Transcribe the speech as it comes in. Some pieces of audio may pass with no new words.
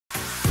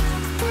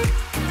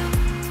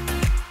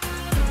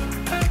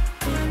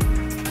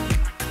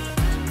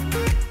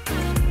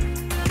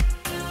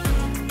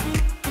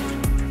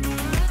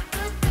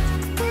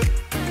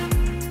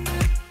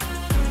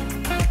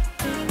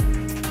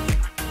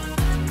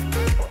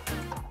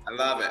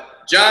love it.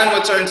 John,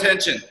 what's our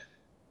intention?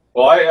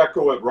 Well, I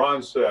echo what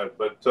Ron said,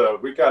 but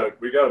we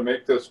gotta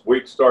make this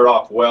week start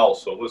off well.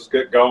 So let's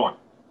get going.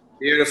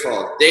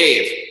 Beautiful,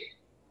 Dave.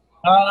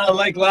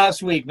 Like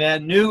last week,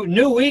 man.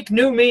 New week,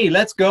 new me.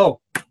 Let's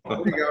go. There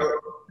we go.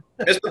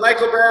 Mr.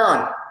 Michael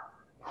Brown.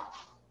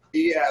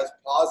 Be as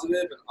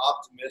positive and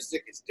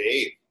optimistic as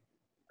Dave.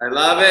 I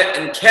love it.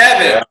 And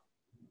Kevin. Yeah.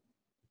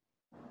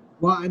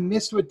 Well, I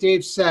missed what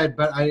Dave said,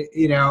 but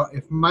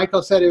if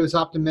Michael said it was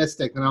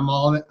optimistic, then I'm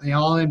all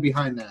in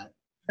behind that.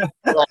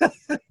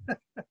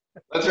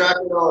 Let's rock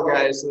and roll,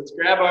 guys. Let's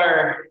grab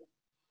our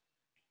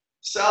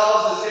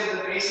selves into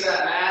the base of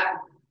that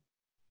mat.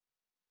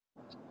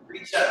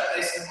 Reach up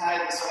nice and high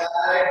to the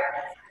sky.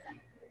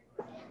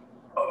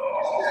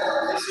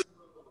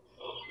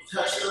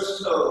 Touch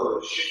those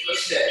toes. Shift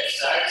those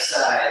hips side to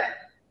side.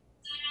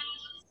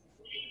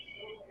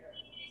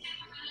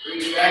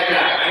 Reach back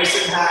up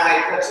nice and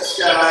high. Touch the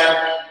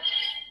sky.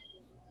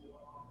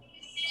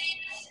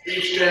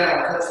 Reach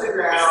down. Touch the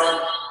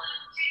ground.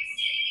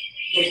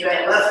 Take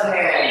that left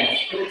hand.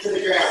 Put it to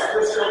the ground.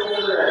 Twist open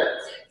to the right.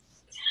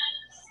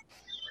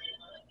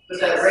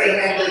 Put that right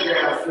hand to the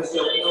ground. Twist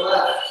open to the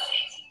left.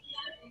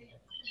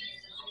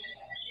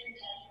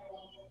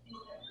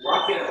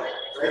 Walk in,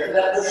 right to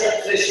that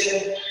push-up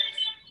position.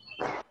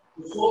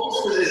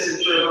 Focus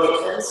position for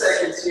about 10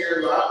 seconds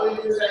here. Lock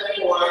into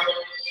that core.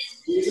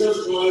 Use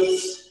those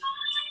glutes.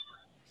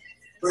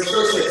 Push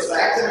those hips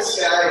back to the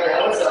sky,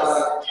 down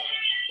dog.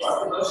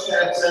 Walk those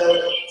calves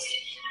out.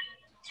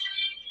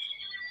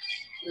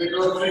 You're going to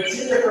go through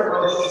two different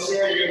motions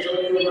here. You're going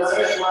to go through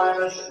runner's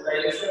lunge,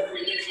 right into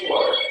 3 to 4.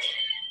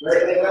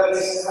 Right leg up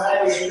nice and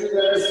high, we do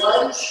runner's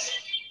lunge.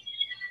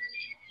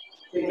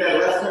 Take that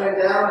left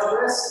hand down,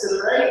 twist to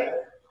the right.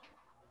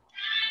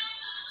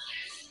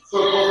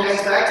 Put both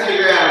hands back to the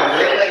ground.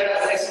 Right leg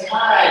up nice and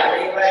high.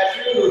 Bring it back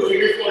through.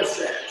 Figure 4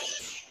 stretch.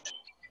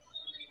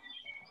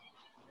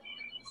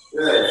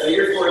 Good.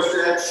 Figure 4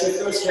 stretch. Shift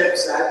those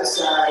hips side to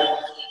side.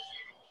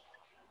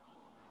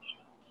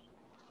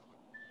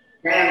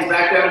 Hands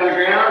back down to the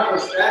ground.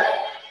 Push back.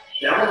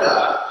 Down the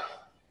dog.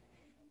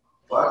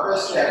 Walk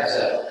those calves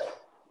up.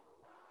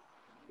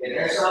 Getting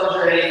ourselves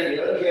ready.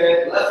 Feeling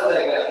good. Left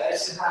leg up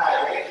nice and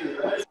high. Right through.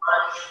 Runner's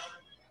lunge.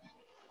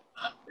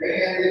 Right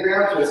hand to the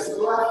ground. Twist to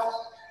the left.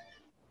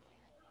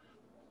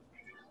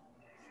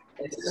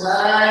 Nice and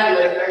high.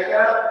 Leg back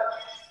up.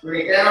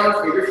 Bring it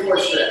down. Figure 4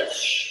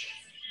 stretch.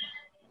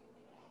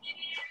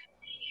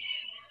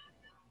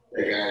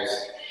 There, guys.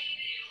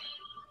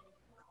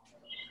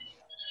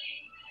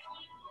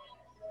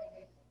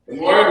 The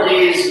more of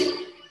these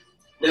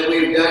that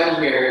we've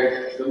done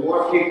here, the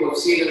more people have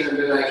seen them and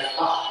been like,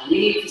 oh, we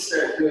need to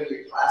start doing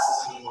your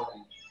classes in the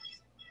morning.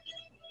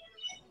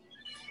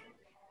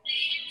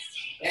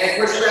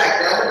 And push back,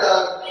 down the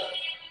dog.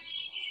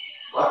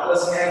 Walk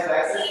those hands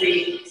back to the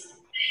feet.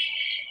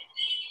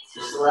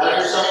 Just allow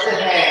yourself to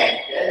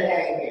hang, dead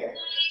hang here.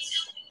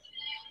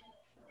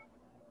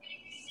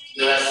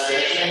 Just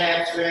stretch your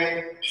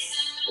hamstring,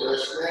 or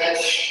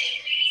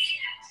stretch.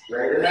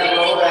 Straighten that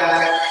low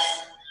back.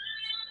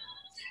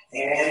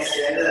 And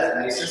stand it up,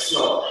 nice and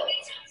slow.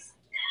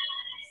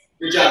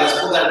 Good job, let's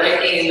pull that right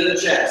knee into the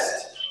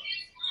chest.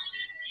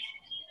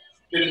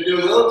 We're gonna do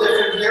a little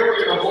different here.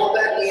 We're gonna hold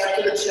that knee up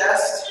to the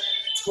chest,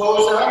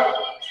 toes up.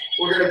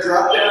 We're gonna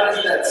drop down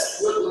into that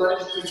split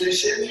lunge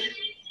position.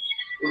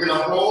 We're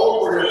gonna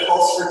hold, we're gonna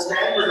pulse for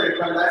 10. We're gonna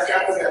come back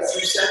up, we got 2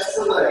 sets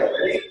per leg,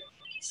 ready?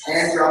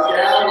 And drop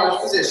down,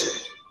 lunge position.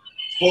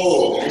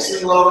 Hold, nice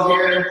and low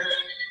here.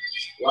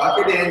 Lock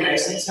it in,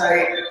 nice and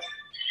tight.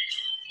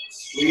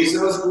 Squeeze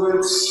those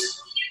glutes,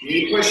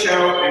 knee push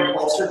out, and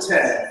pulse for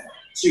 10,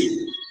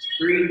 2,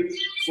 3,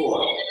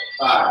 4,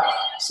 5,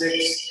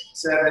 6,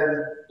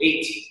 7,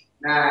 8,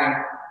 9,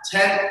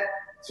 10.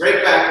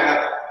 Right back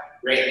up,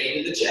 right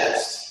knee to the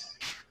chest.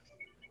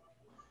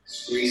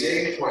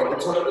 Squeezing, point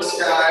the toe to the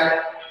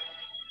sky.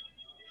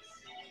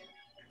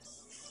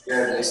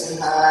 Good, nice and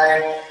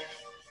high.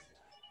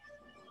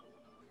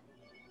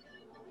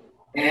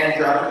 And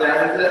drop it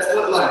down into that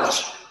split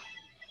lunge.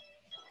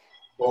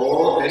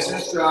 Hold, nice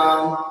and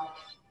strong.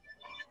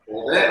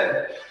 Hold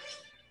it.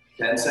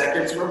 10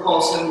 seconds we're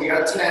pulsing. We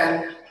got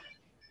 10.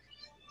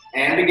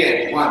 And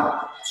begin. 1,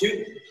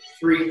 2,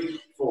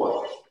 3,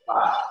 4,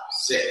 5,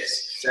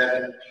 6,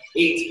 7,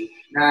 8,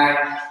 9,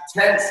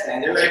 10.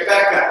 Stand it right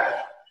back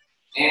up.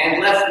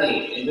 And left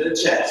knee into the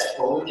chest.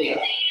 Hold the knee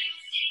up.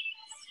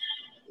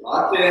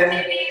 Locked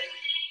in.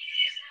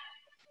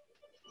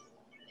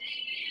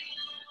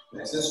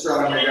 Nice and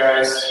strong here,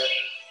 guys.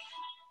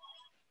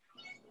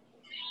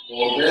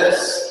 Hold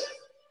this,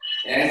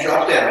 and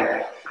drop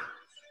down.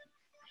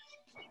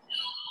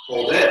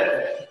 Hold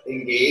it,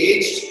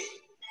 engaged.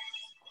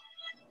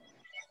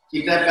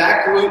 Keep that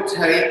back glute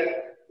tight.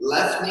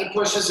 Left knee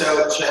pushes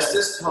out, chest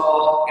is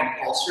tall, and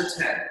pulse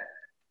for 10.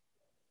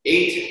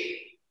 8,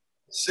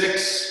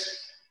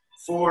 6,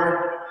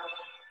 4,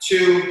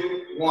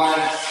 2, 1,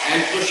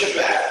 and push it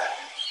back.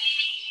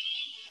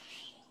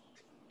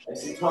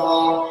 Nice and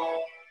tall.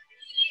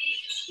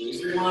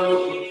 Squeeze your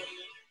glute.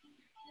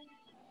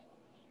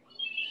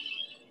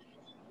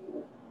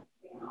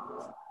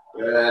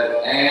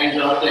 Good. And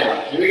drop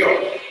down. Here we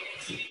go.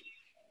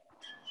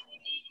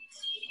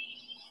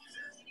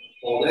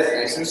 Hold it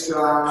nice and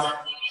strong.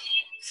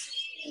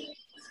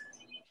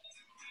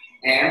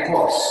 And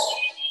pulse.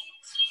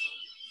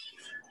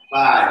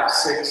 5,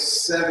 6,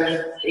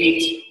 7,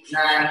 8,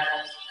 9,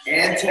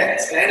 and 10.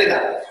 Stand it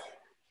up.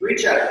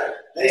 Reach up.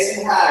 Nice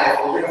and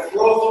high. We're going to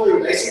flow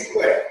through nice and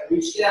quick.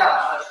 Reach down.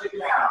 Touch the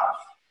ground.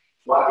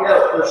 Walk it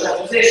out.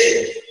 Push-up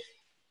position.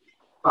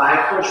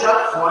 5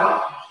 push-ups.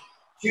 1,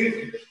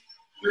 2,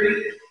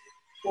 3,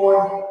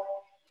 4,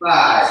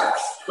 5.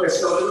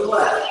 Twist over to the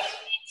left.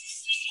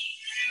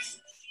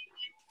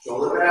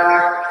 Shoulder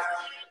back.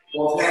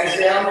 Both hands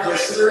down.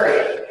 Twist to the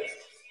right.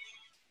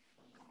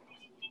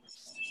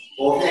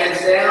 Both hands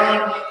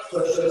down.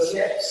 Push those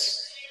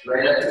hips.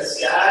 Right up to the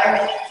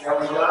sky.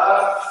 Down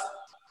dog.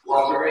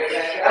 Walk your right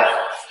back up.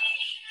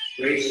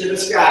 Reach to the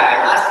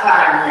sky. Last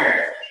time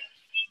here.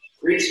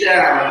 Reach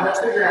down.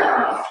 Touch the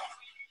ground.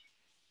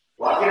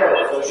 Walk it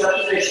over.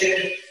 Push-up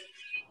position.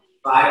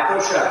 5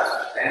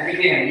 push-ups. And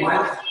begin.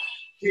 1,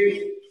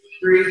 2,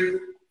 3,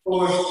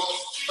 4,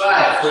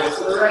 5. Twist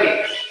to the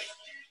right.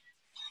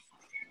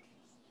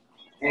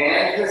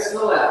 And twist to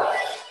the left.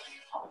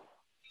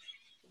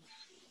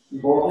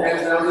 Both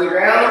hands down to the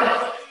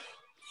ground.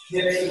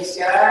 Hips to the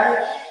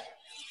sky.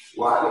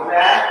 Walk it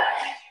back.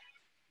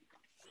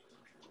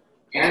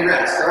 And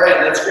rest. All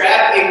right, let's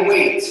grab a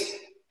weight.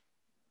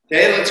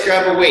 Okay, let's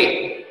grab a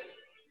weight.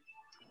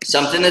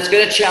 Something that's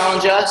going to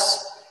challenge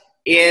us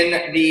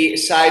in the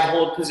side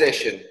hold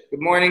position.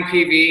 Good morning,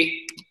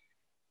 PV.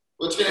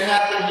 What's going to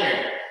happen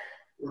here?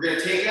 We're going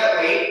to take that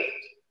weight.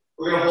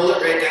 We're going to hold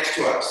it right next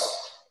to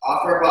us,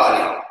 off our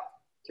body.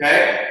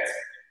 Okay?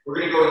 We're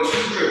going to go in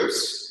 2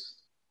 groups.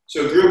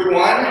 So group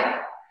 1,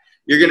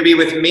 you're going to be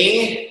with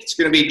me. It's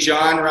going to be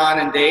John, Ron,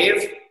 and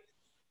Dave.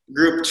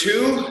 Group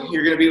 2,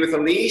 you're going to be with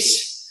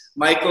Elise,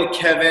 Michael,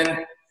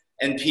 Kevin,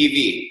 and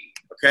PV.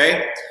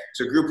 Okay?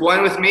 So group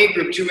 1 with me,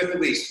 group 2 with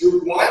Elise.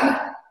 Group 1,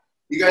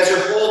 you guys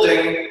are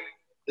holding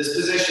this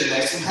position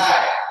nice and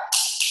high.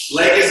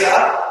 Leg is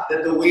up,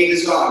 that the weight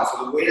is on.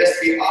 So the weight has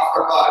to be off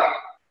our body.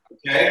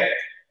 Okay?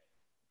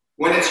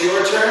 When it's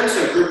your turn,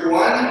 so group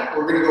 1,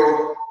 we're going to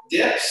go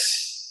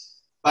dips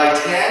by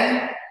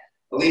 10.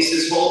 Elise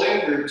is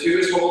holding, group 2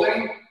 is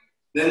holding.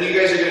 Then you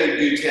guys are going to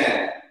do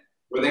 10.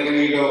 We're then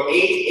going to go 8,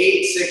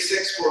 8, 6,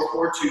 6, 4,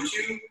 4, 2,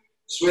 2.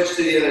 Switch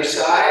to the other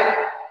side.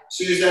 As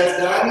soon as that's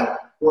done,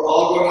 we're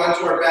all going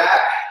onto our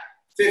back.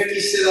 50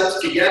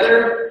 sit-ups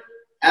together.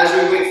 As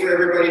we wait for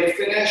everybody to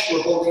finish,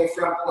 we're holding a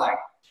front plank.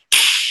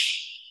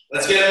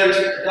 Let's get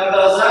our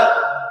dumbbells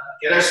up.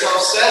 Get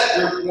ourselves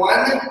set. Group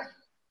 1,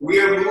 we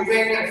are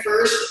moving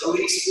first.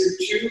 Elise,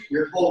 group 2,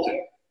 you're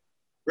holding.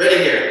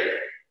 Ready here.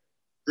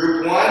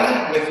 Group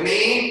 1 with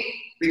me.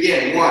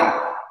 Begin.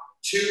 1,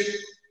 2,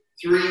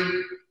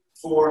 3,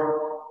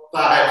 4,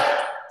 5,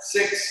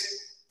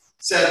 6,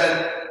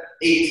 7,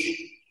 8,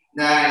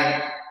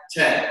 9,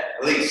 10.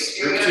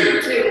 Elise, group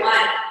 2. 1,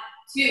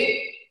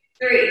 2,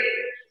 3,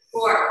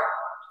 4,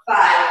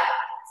 5,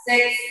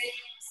 6,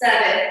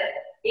 7,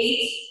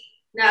 8,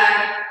 9,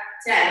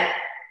 10.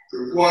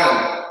 Group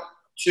 1,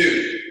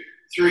 2,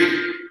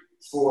 3,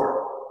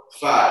 4,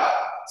 5,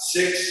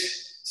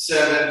 6,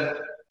 7,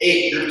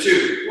 8. Group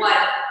 2. 1,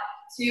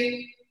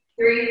 2,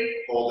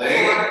 3,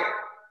 Holding. 4,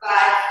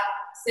 5,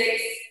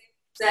 6,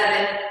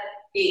 7,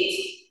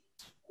 8.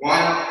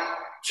 1,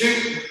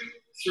 2,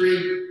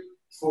 3,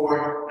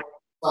 4,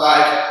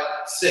 5,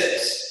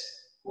 6.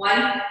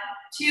 1,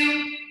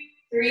 2,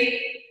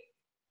 3,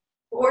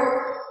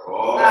 4,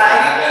 Oh, 5,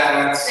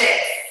 balance. 6.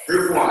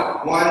 Group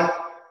 1. 1,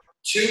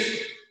 2,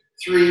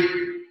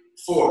 3,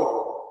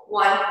 4.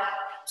 1,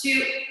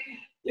 2,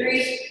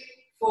 3,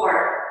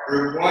 4.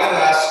 Group 1,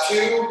 last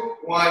 2.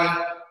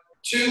 1,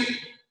 2.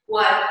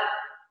 1,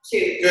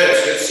 2.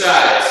 Good, switch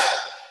sides.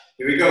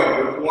 Here we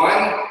go. Group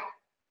 1,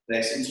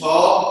 nice and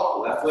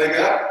tall. Left leg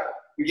up.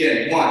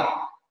 Begin. 1,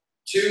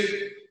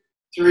 2,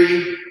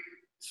 3,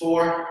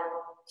 4,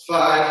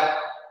 5,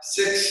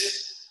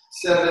 6,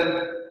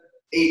 7,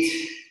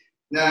 8,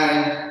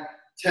 9,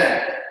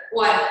 10.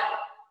 1,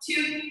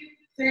 2,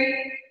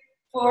 3,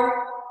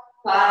 4,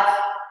 5,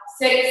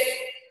 6,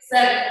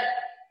 7,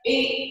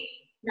 8,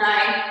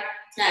 9,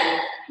 10.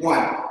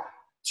 1,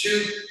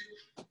 2,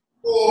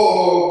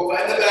 oh,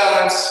 find the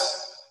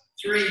balance.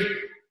 3,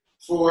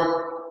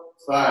 4,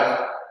 5,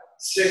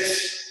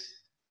 6,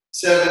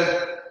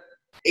 7,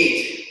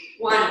 8.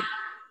 1,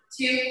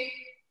 2,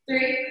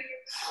 3,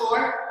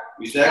 4,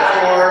 Use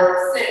that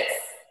 4. 6,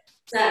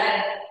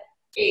 7,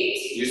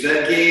 8. Use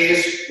that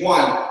gaze.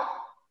 1,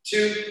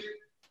 2,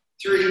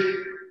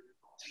 3,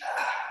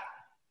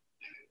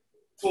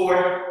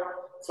 4,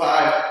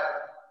 5.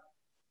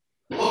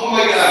 Oh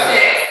my God.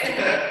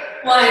 6.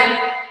 1,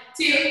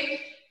 2,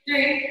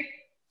 3,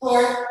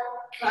 4,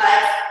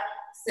 5,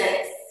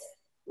 6.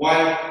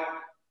 1,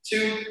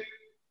 2,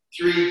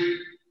 3,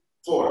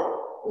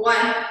 4.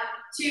 1,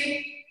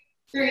 2,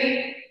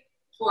 3,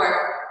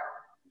 4.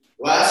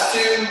 Last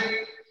 2.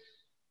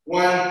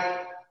 1,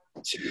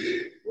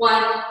 2.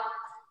 1,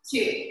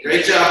 2.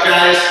 Great job,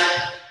 guys.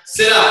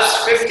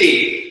 Sit-ups,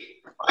 50.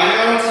 On your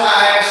own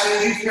time, as soon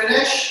as you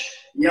finish,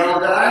 yell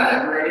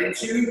done, right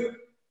into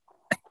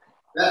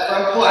that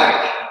front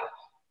plank.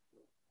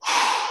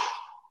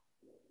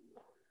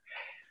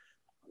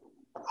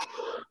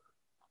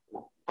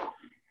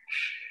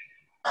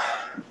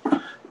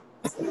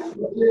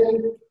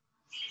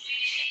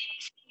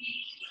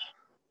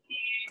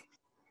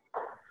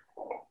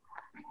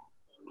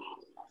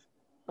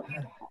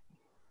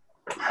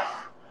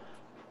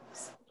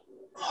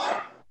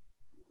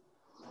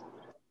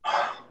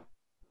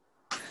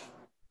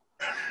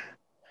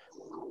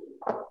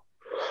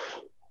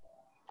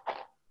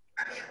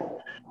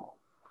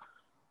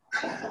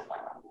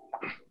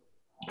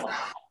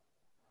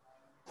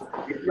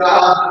 Good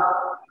job.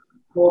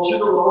 Pull through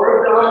the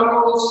lower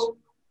abdominals.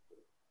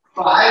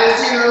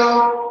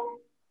 5-0.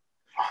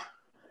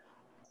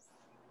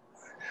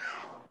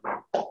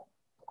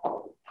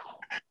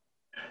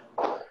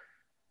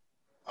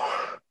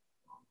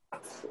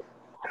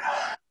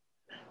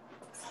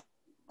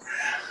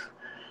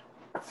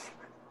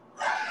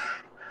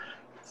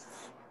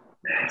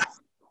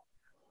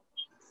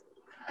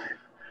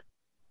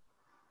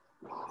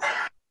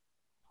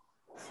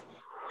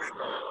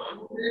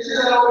 Finish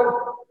it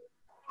out.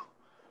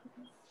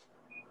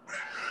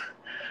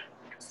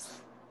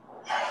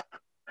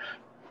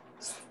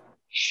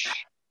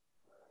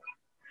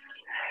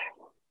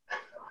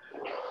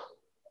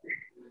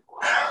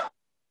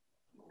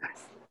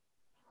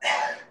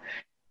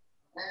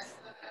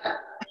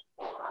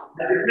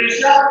 Have you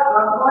finished up?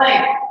 Front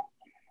plank.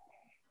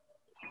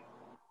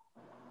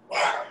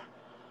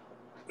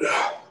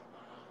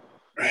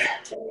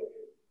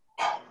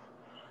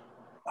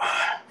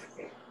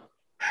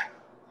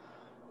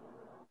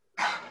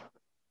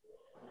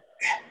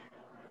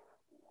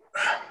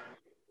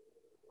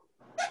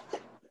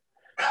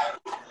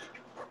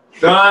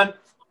 Done.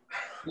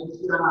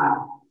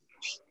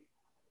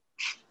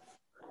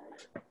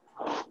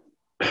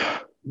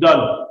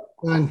 Done.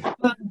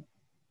 Done.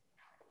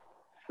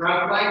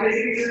 Front plank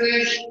is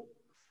finished.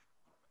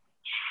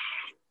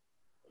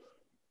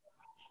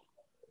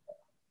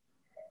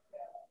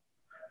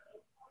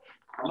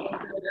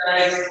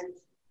 Guys,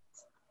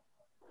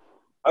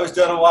 I was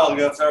done a while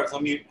ago. Sorry, it's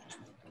on mute.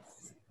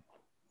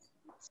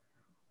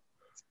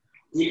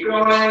 keep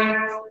going.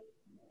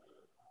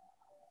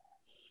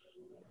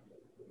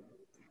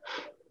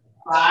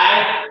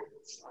 5,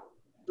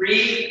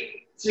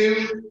 3,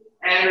 2,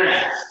 and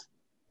rest.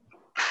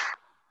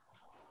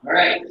 All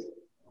right.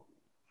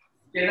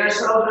 Getting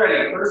ourselves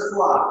ready. First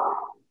block.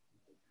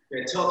 We're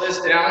going to tilt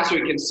this down so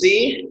we can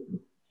see.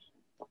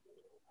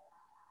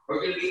 We're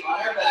going to be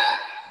on our back.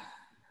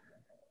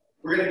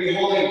 We're going to be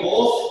holding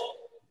both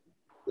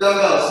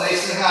dumbbells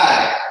nice and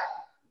high.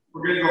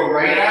 We're going to go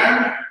right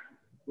arm,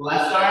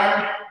 left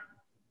arm,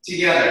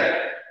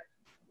 together.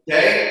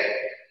 Okay?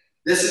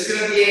 This is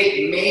going to be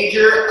a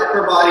major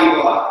upper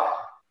body block.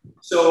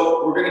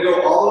 So we're going to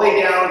go all the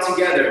way down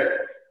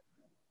together.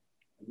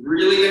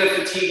 Really going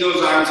to fatigue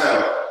those arms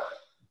out.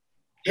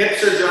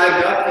 Hips are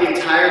drived up the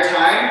entire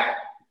time.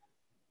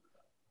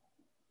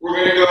 We're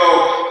going to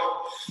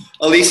go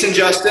Elise and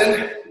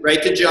Justin,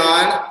 right to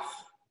John,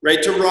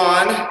 right to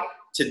Ron,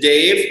 to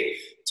Dave,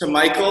 to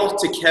Michael,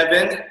 to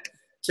Kevin,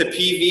 to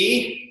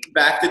PV,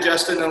 back to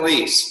Justin and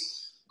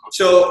Elise.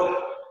 So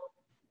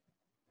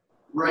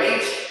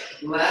right,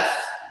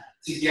 left,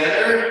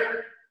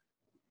 together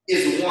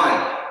is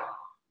 1.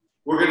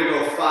 We're going to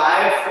go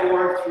 5,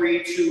 4,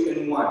 3, 2,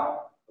 and 1.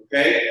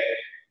 Okay?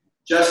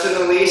 Justin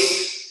and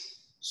Elise,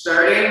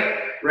 starting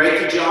right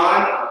to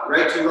John,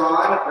 right to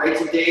Ron, right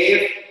to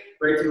Dave,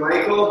 right to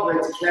Michael,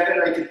 right to Kevin,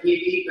 right to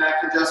PV,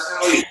 back to Justin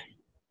and Elise.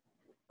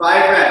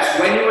 5 reps.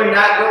 When you are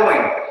not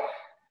going,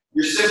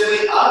 you're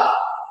simply up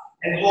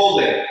and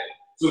holding.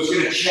 So it's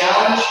going to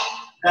challenge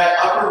that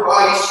upper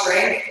body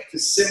strength to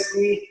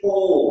simply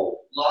hold.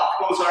 Lock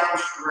those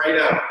arms right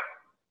out.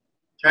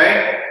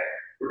 Okay?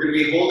 We're going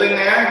to be holding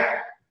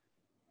there.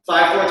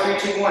 5, 4,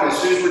 3, 2, 1. As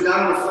soon as we're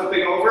done, we're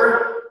flipping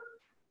over.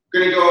 We're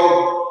going to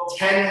go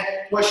 10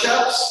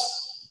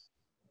 push-ups.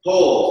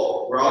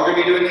 Hold. We're all going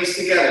to be doing these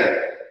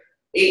together.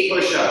 8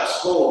 push-ups.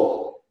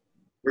 Hold.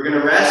 We're going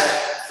to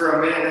rest for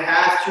 1.5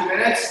 minutes, 2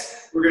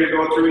 minutes. We're going to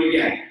go through it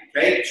again.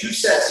 Okay? 2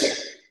 sets here.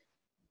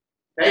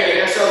 Okay, get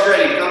yourselves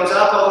ready. Thumbs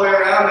up all the way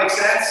around. Makes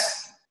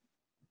sense?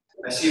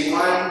 I see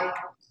 1,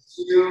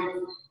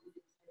 2,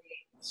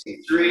 I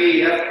see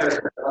 3. Yep,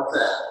 perfect. What's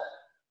that?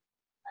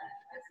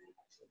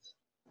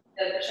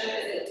 The push-up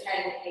is a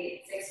 10,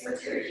 8, 6 for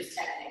 2 or just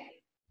 10,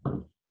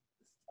 8?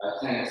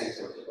 10, 6,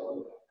 4,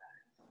 2.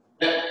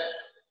 Yep.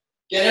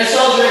 Get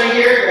yourselves ready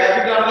here. Grab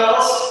your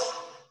dumbbells.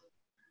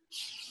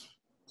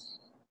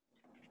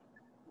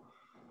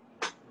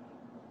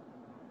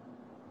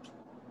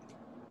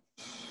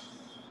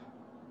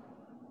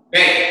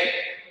 Okay,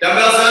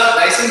 dumbbells up,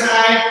 nice and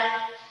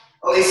high.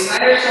 Elise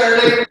and I are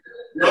starting.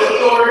 Note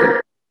the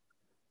order.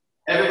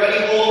 Everybody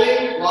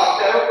holding,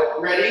 locked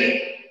out,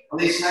 ready.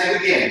 Elise and I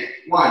begin.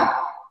 1,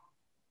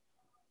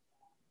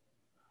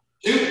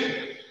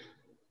 2,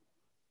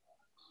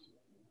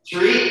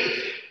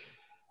 3,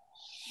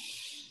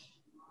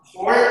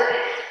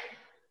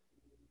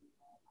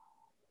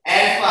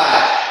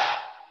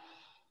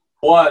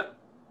 1,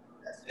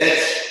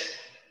 It's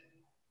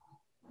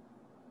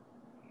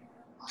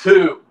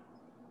 2,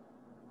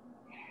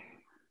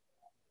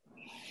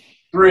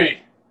 3,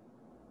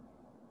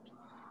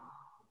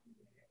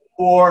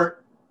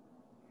 4,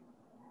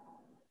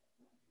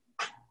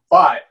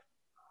 5.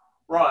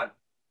 Run.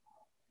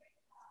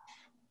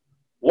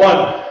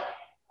 1,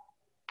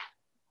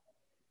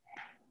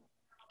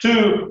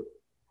 2,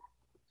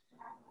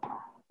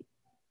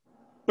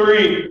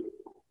 3,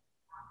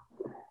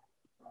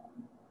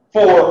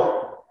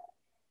 4,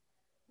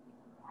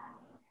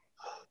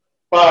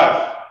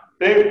 5.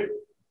 Dave?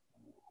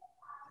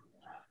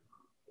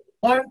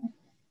 1,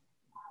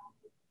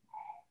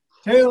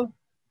 2,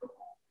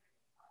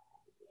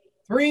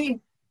 3,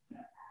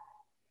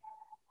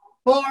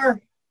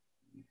 4,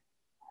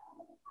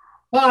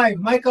 5.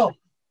 Michael.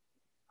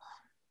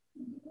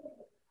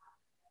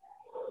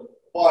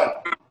 1,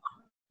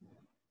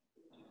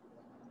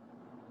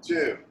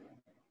 2,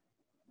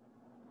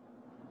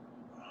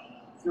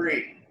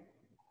 3,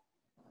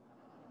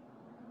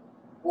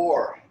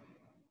 4,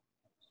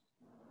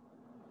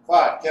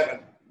 5. Kevin.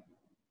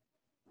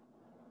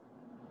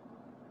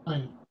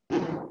 1,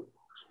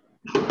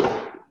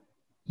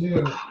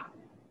 2,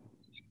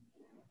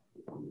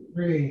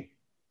 3,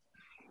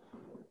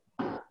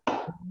 4,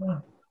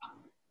 5.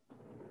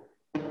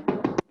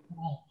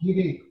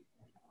 GB.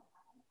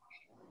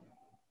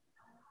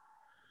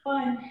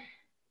 1,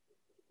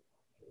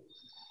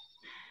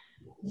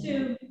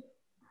 2,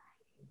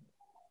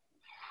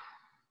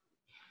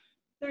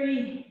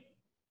 3,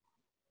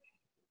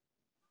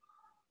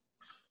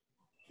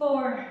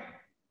 4,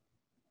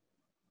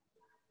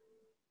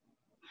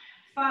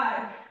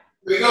 5.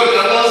 Here we go,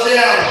 dumbbells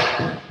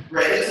down.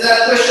 Right into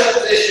that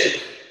push-up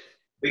position.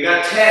 We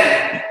got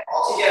 10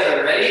 all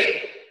together.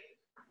 Ready?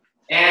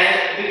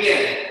 And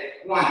begin.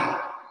 1,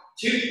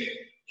 2,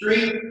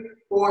 3,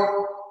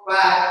 4,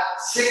 5,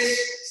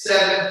 6,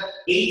 7,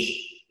 8,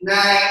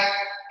 9,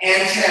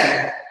 and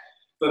 10.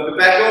 Flip it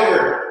back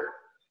over.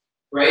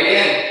 Right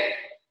in.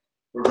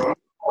 We're going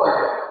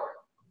forward.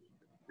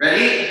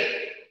 Ready?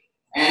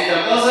 And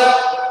dumbbells up.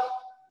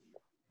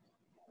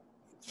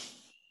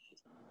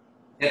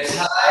 Hips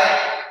high.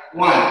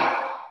 1,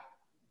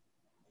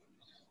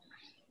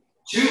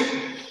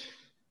 2,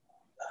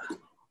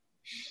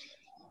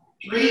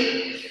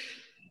 3,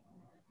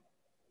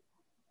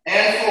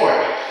 and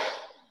 4.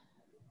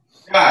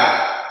 Got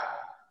it.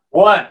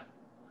 1,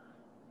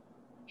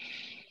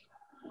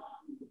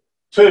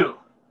 2,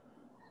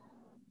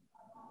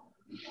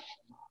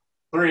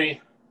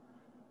 3,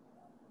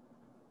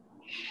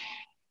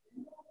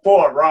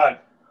 4. Run.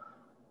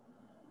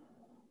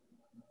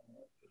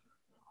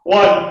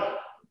 1,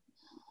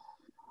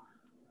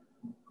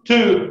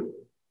 2,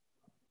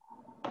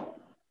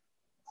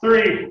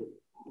 3,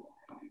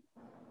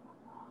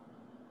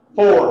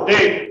 4.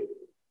 Dave?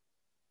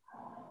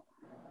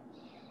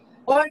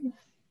 1,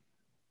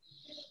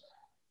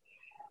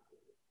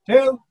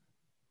 2,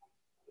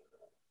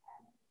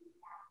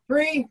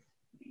 3,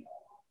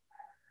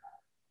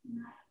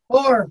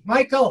 4.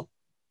 Michael.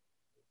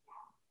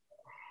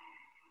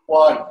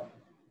 1,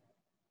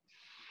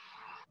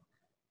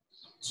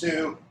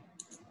 2,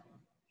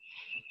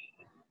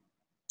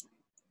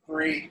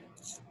 3,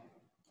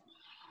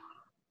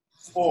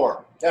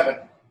 4. Kevin.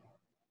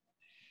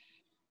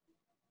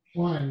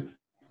 1,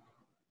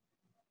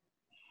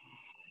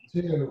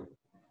 2,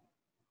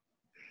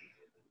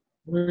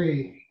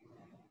 3,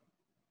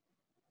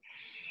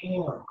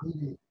 4.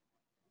 GB.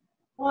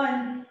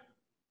 1,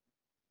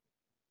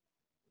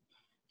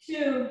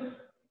 2,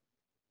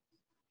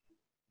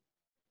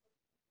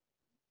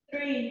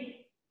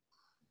 3,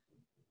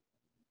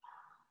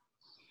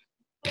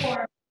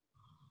 4.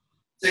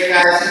 So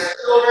guys,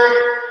 over.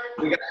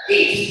 We got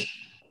 8.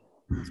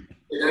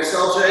 Get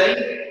ourselves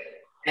ready.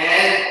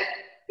 And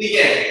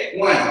begin.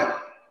 1,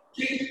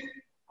 2,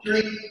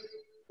 3,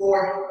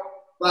 4,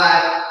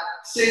 5,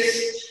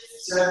 6,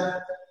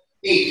 7,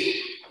 8.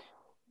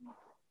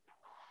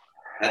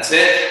 That's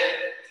it.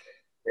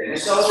 Get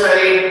yourselves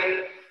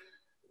ready.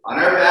 On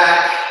our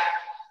back.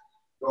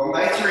 Going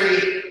by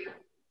 3.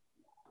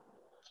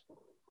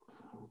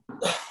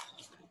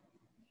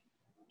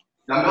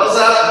 Dumbbells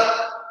up.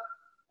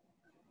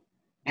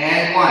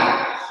 And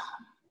 1,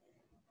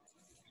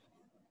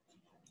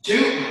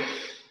 2,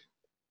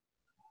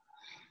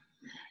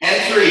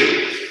 and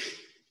 3.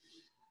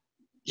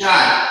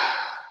 John.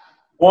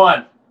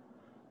 1,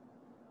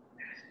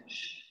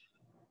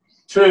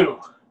 2,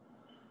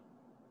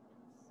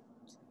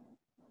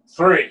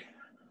 3.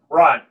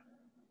 Run.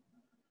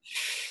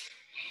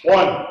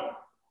 1,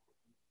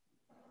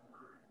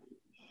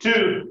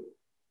 2,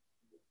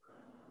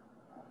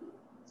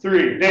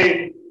 3.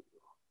 Dave?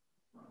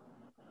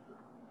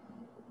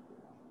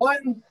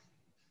 1,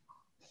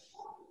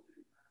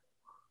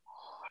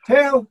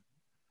 2,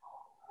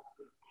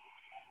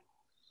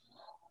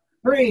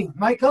 3.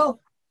 Michael.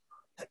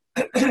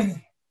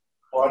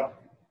 1,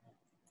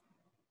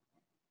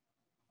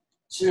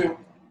 2,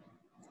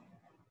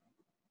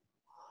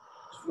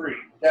 3.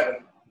 Kevin.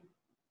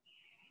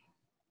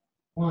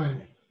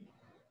 1,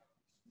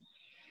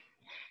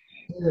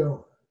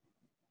 2,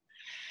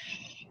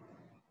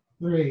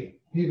 3,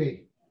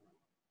 PV.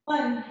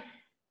 1,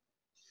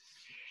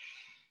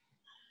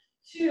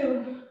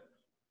 2,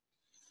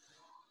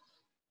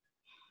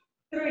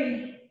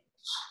 3,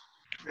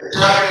 Good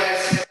job,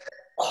 guys.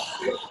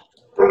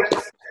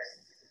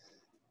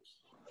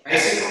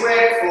 Nice and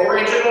quick, full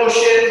range of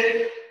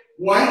motion.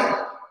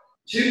 1,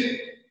 2,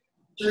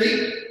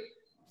 3,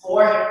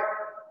 4,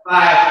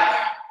 5,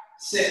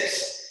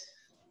 6.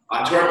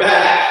 Onto our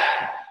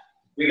back.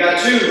 We got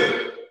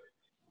 2.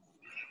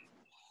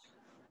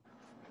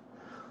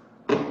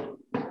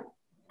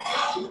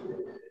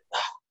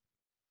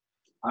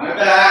 On our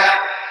back.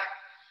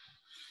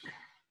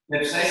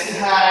 Hips nice and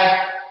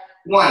high.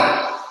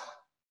 1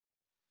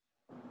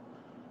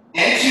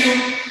 and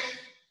 2.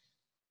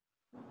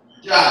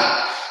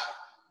 John.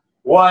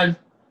 1,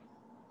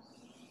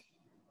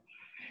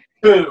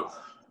 2,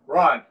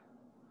 run.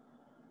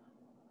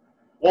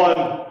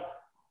 1,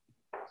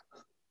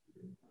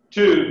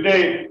 2,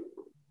 Dave.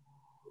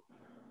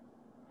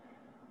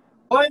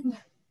 1,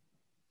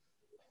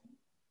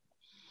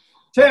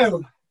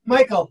 2,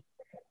 Michael.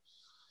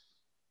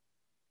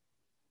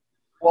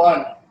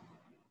 1.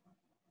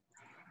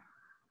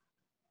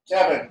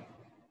 Kevin.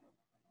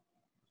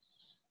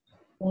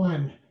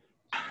 1,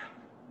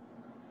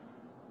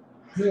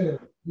 2,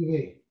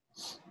 PV.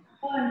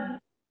 1,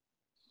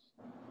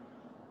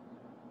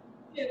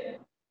 2,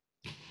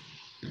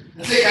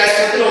 That's it, guys.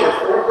 Flip it over.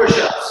 4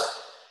 push-ups.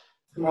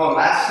 Come on,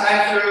 last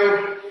time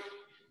through.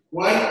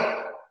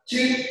 1,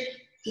 2,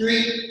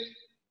 3,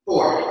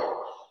 4.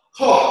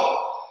 Oh.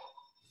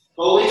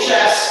 Holy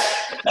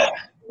chest. Here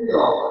we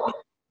go.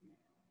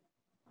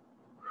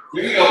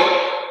 Here we go.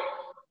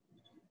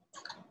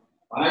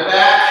 On our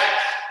back.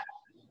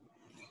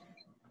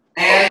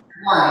 And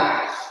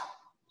 1.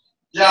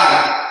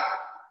 John.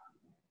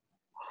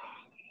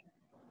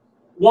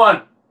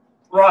 1,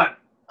 run.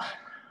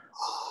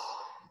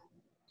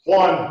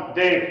 1,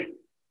 Dave.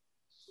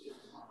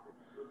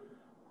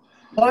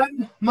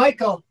 1,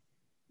 Michael.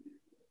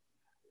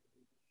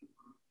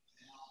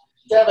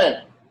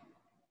 Kevin.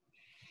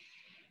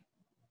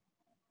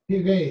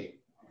 PV.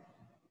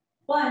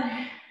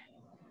 1.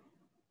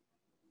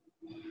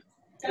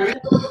 Here we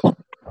go.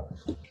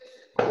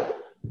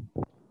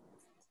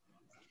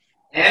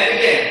 And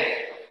again.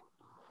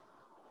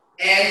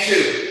 And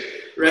 2.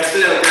 Rest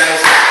it out,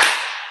 guys.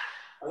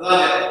 I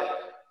love it.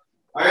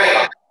 All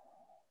right.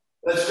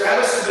 Let's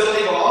grab a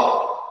stability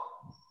ball.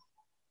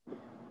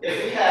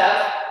 If we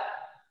have.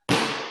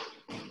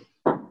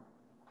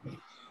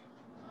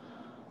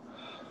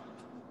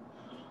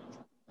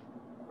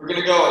 We're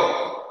going to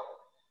go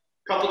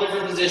a couple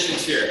different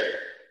positions here.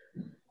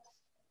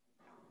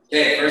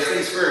 Okay, first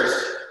things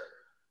first.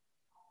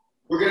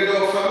 We're going to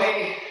go from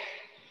a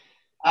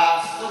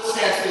split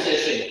stance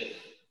position.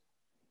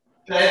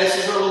 Okay, this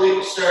is where we'll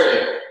be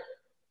starting.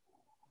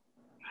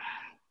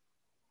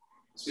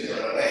 Spin it out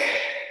of the way.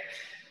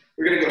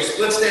 We're going to go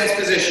split stance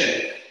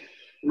position.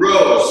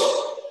 Rows.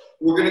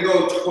 We're going to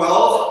go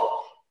 12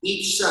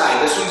 each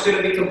side. This one's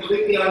going to be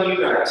completely on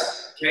you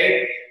guys.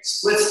 Okay?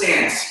 Split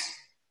stance.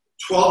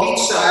 12 each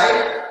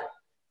side.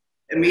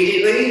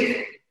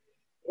 Immediately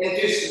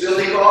into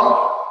stability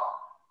ball.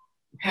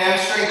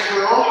 Hamstring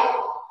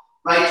curl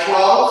by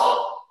 12.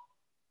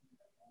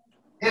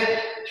 Hip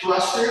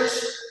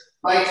thrusters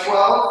by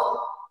 12.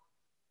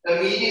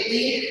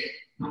 Immediately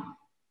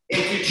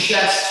into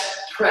chest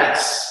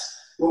press.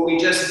 What we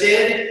just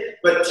did,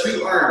 but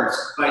 2 arms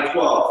by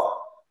 12.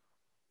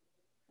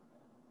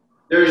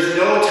 There's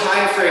no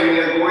time frame.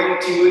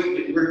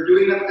 We're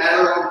doing them at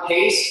our own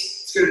pace.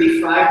 It's going to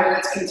be 5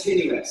 minutes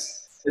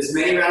continuous. As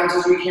many rounds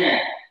as we can.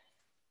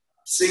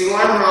 Single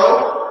arm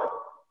row,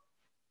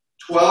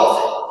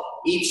 12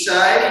 each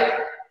side.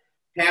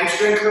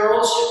 Hamstring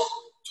curls,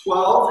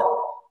 12.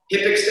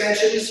 Hip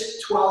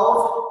extensions,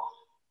 12.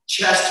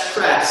 Chest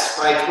press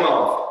by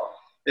 12.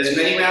 As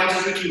many rounds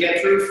as we can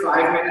get through,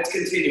 5 minutes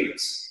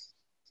continuous.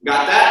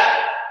 Got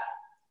that?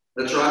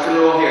 Let's rock and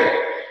roll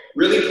here.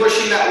 Really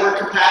pushing that work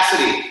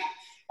capacity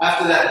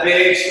after that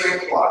big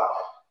strength block.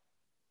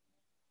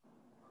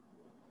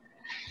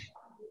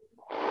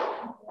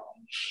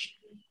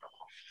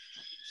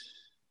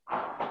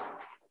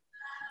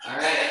 All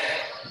right.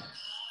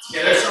 Let's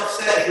get ourselves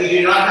set. If we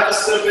do not have a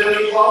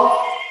stability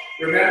ball,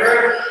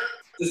 remember,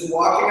 just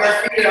walking our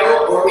feet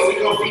out, or we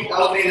can go feet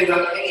elevated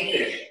on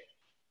anything.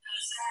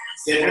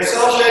 Getting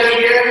ourselves ready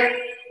here.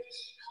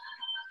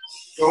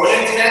 Going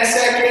in 10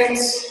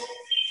 seconds.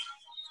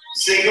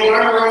 Single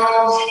arm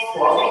rows,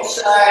 12 each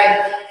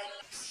side.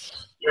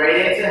 Right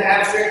into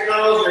hamstring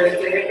curls, right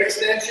into hip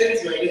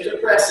extensions, right into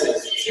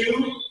presses.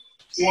 2,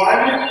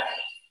 1,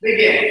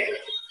 begin.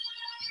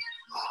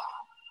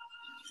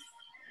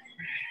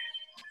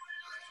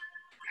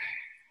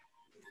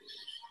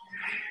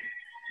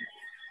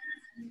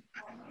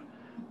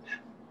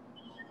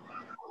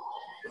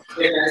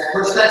 Okay, guys,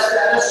 push that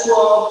status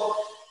quo.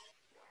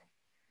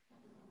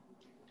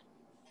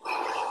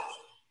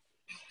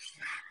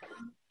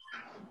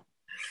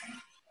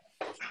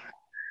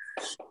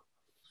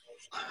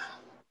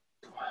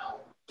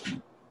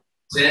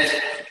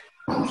 Sit.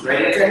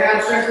 Right into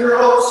hamstring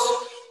curls.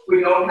 If we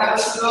don't have a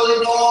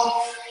stability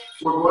ball,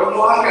 we're going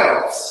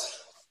walkouts.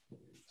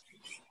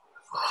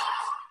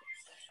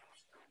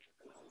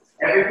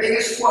 Everything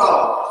is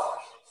 12.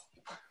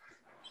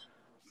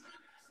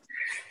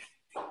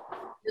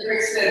 Hip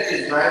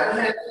extension. Drive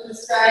the hips to the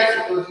sky.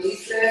 Keep those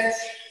knees bent.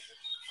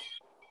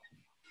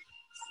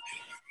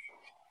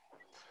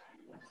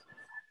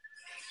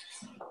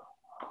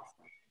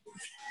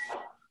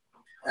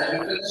 As we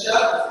finish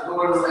up,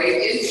 we're going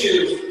right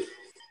into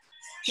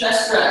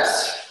chest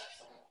press.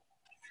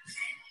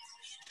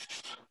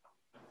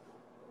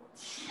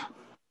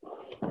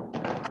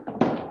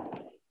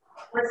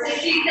 We're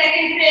 60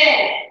 seconds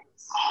in.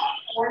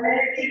 1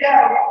 minute to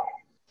go.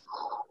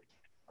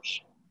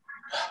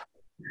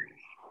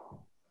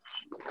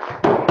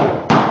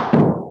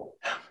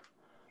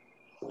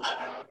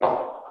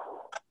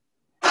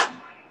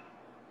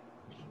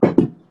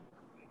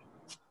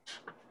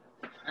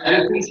 And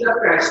then finish up,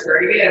 guys.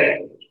 Start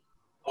again.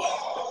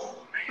 Oh,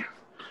 man.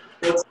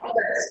 Let's do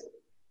this.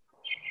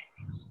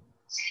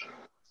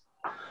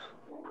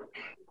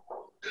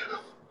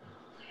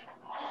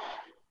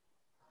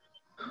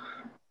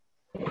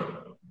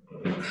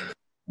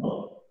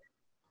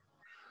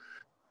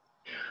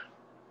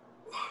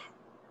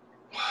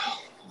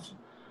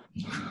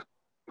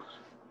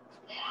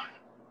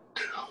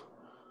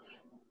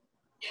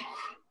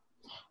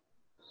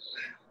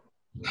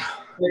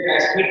 Okay,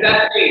 guys, keep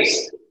that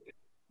pace.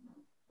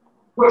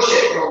 Push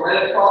it, don't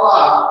let it fall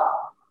off.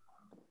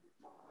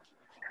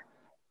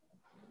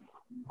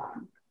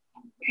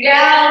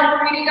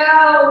 Down, 3 to go.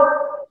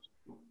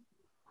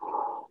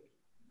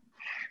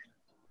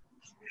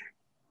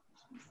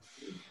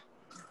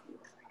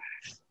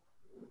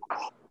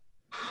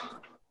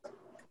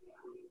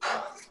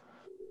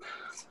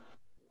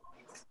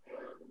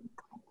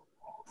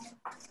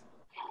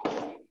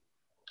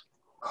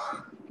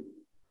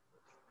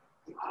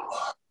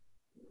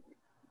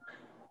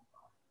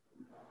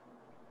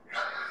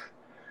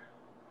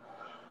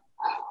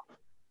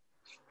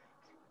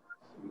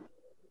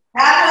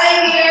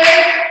 Halfway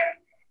here.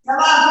 Come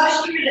on, push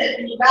through this.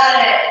 You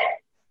got it.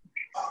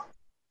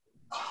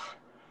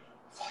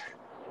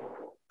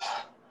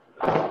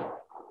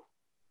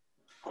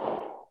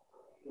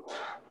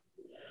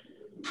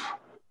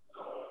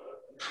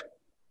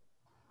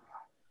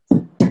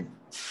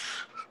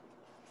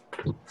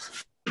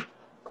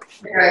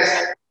 Okay, guys,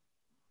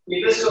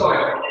 keep this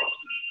going.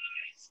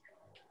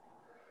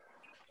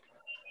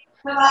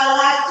 Come on,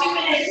 last 2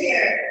 minutes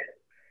here.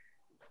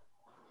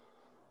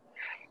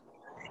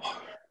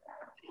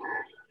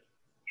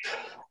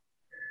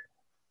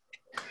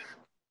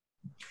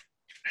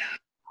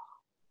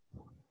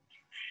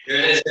 Here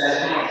it is, guys.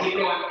 Come on, keep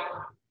going.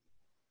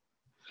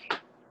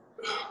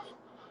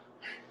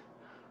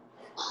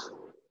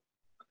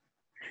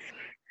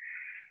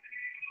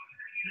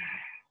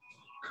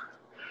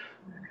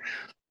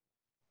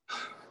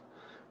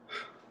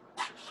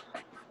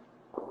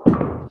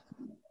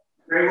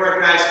 Great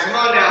work, guys. Come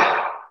on now.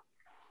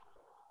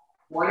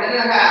 1.5.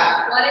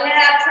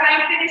 1.5. Try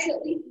and finish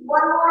at least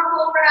one more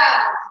full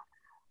round.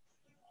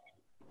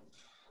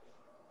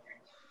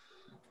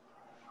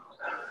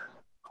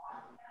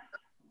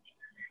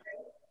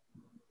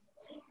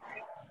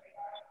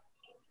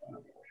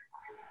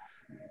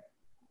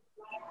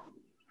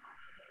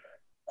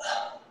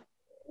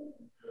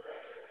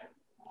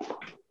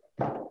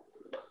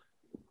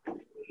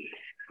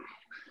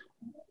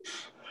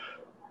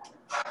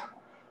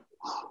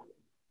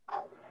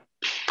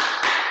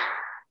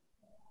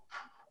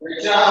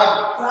 Great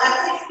job.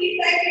 Last 60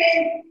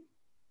 seconds.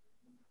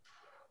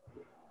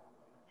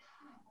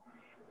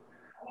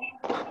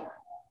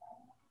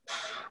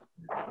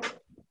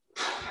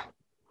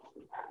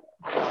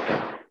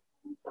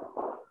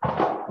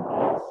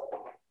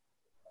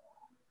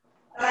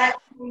 All right,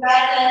 you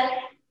got it.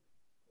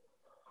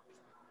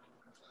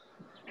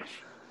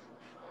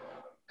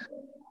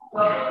 Go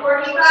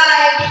for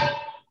 45.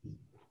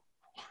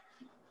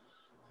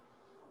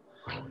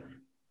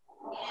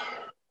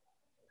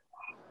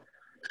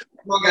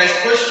 Come on, guys,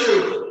 push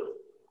through.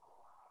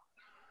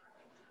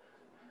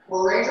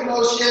 Full range of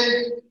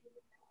motion.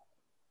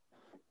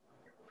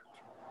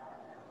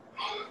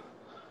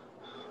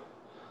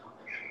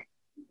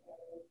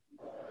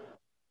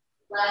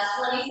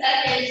 Last 20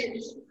 seconds.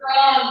 Finish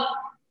strong.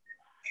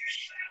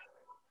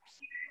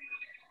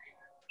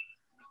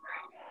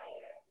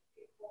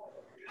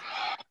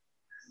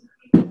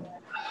 Come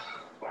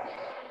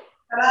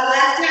on,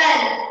 last 10.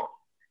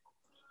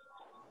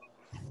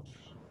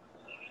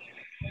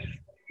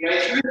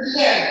 Right through the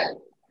end.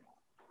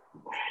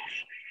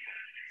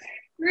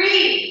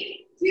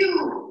 3,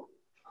 2,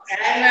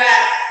 and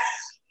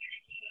rest.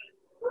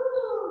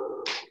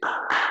 Woo.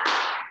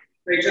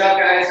 Great job,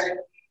 guys.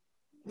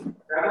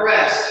 Grab a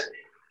rest.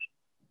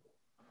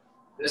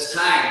 This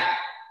time,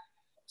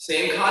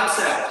 same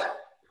concept.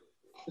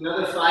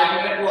 Another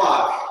 5-minute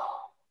block.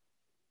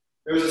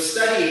 There was a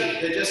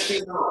study that just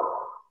came out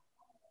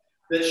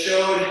that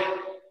showed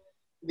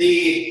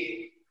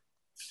the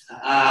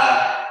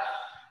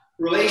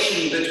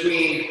relation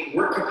between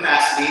work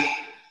capacity,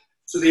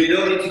 so the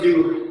ability to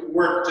do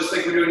work just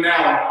like we're doing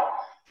now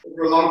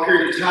over a long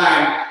period of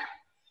time,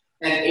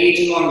 and age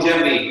and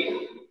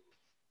longevity.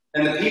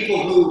 And the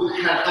people who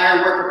had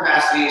higher work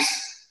capacities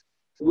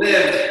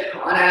lived,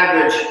 on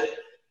average,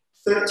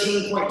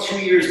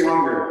 13.2 years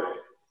longer.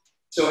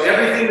 So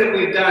everything that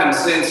we've done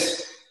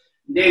since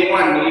day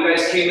one, when you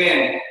guys came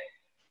in,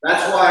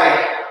 that's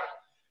why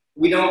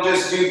we don't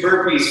just do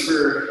burpees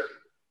for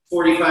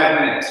 45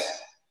 minutes.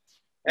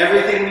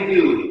 Everything we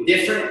do,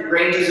 different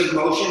ranges of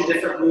motion,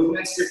 different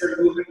movements,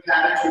 different movement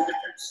patterns with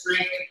different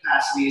strength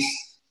capacities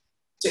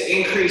to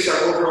increase our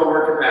overall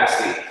work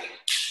capacity.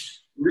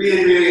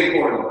 Really, really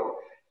important.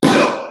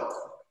 So,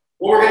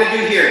 what we're gonna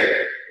do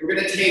here, we're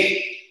gonna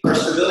take our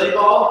stability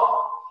ball.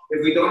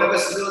 If we don't have a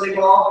stability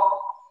ball,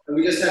 and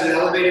we just have an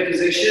elevated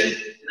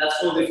position, that's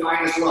totally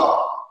fine as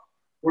well.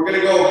 We're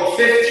gonna go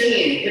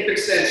 15 hip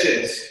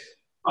extensions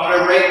on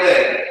our right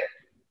leg.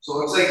 So it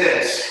looks like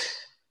this.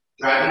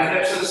 Driving the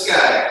hips to the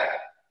sky.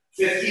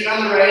 15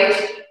 on the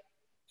right,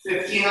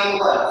 15 on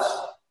the left.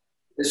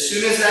 As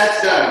soon as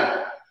that's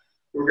done,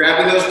 we're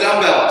grabbing those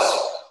dumbbells.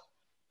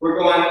 We're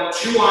going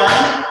 2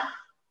 arm,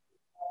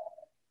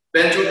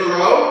 bent over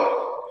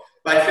row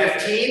by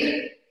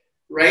 15,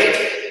 right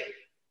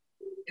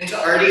into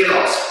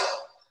RDLs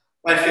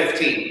by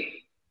 15.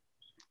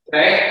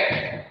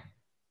 Okay?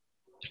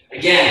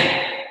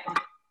 Again,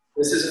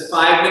 this is a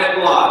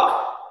 5-minute block.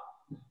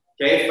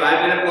 Okay,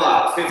 5-minute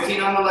block.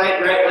 15 on the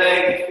right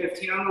leg,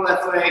 15 on the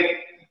left leg,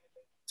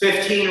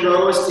 15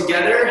 rows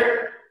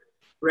together,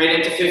 right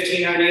into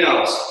 15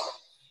 RDLs.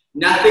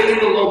 Nothing in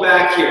the low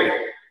back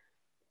here.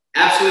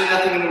 Absolutely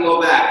nothing in the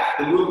low back.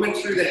 The movement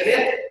through the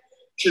hip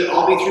should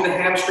all be through the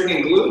hamstring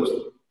and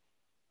glute.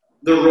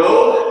 The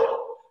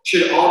row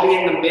should all be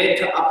in the mid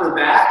to upper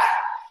back.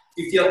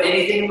 If you feel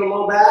anything in the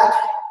low back,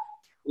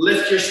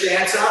 lift your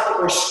stance up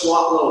or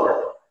squat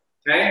lower.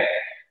 Okay?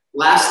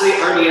 Lastly,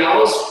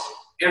 RDLs.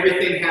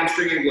 Everything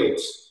hamstring and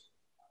glutes.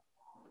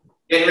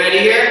 Getting ready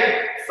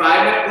here?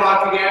 5-minute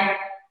block again.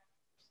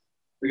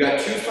 We got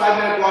 2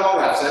 5-minute block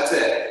reps. That's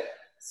it.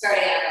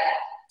 Starting out of that.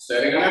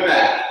 Starting on our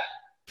back.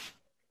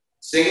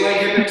 Single leg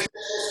hip extension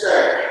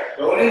start.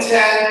 Going in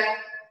 10.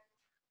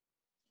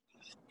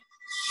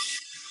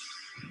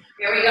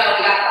 Here we go.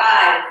 We got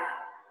 5,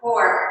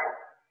 4,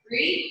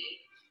 3,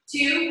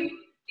 2,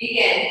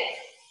 begin.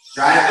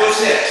 Drive those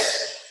hips.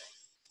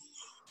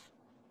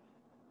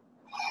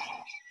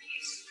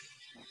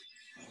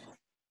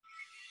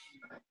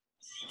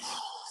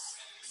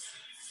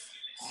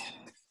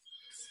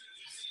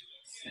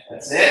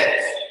 That's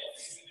it.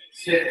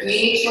 15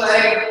 each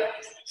leg.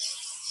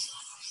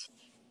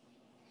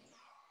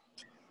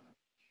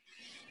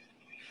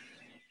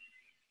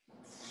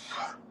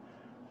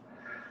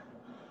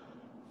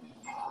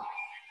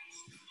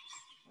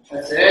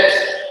 That's it.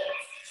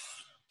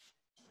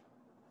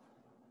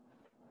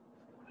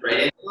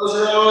 Right into those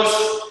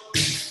rows.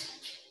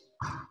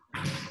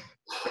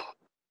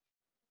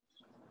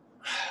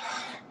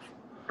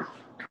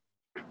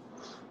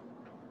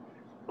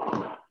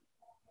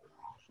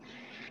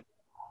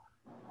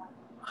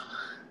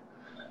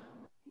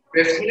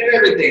 Fifteen of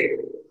everything.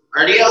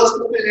 RDLs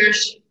to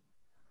finish.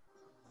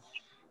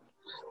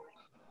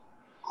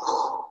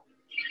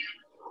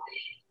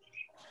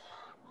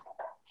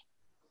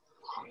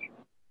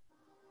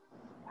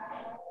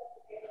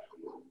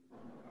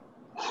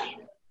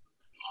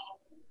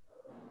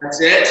 That's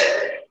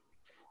it.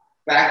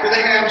 Back to the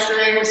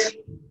hamstrings.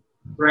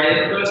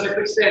 Right into those hip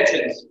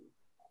extensions.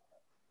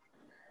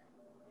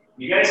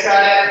 You guys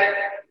got it.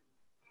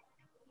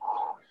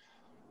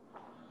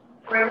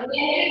 We're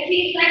moving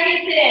 15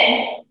 seconds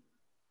in.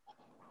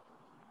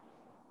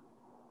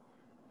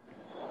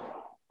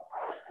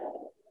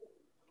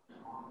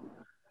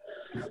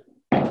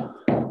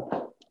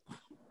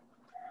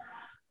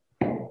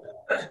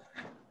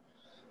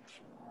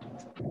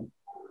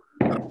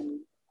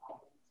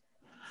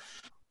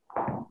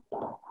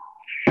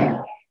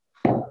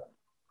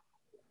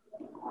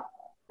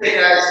 Hey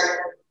guys,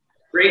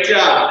 great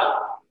job.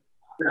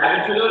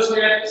 Driving through those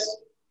hips.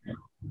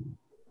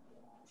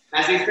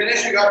 As we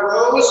finish, we got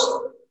rows.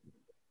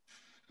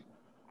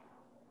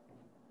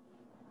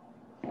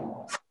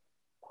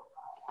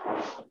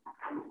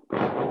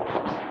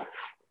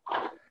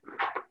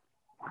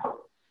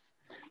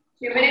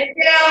 Two minutes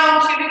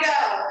down, 2 to go.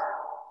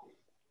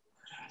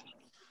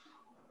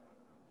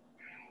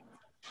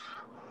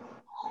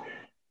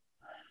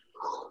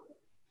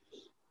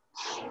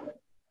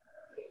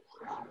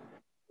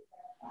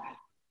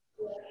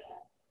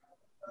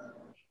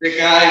 Hey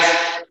guys.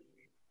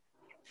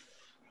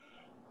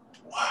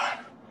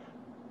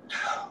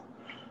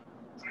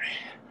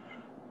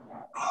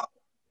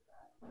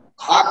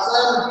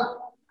 Awesome.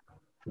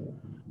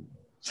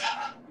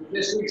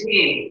 This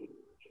routine.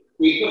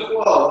 Keep the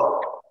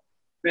flow.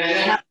 Bend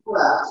and half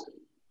left.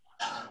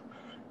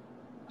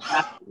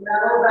 Half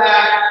narrow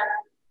back.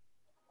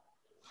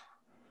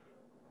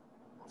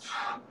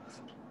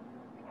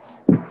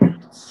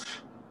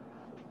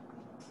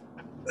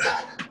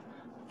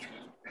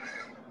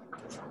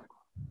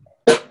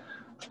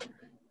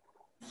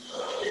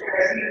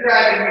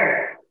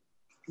 there.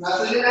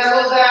 Nothing in that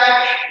low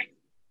back.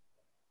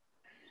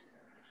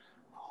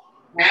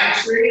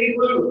 Hamstring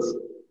glutes.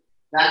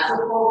 That's the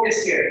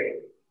focus here.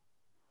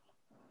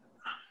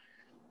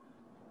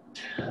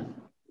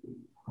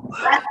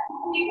 Last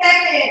 3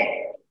 seconds.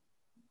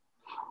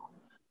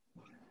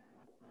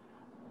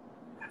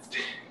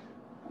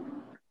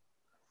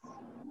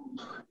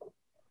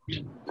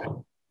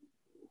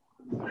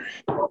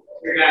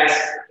 Here, guys.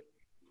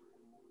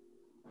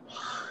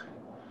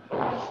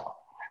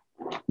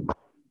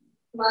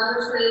 Come on,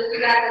 Bruce, we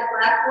got this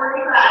last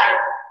 45.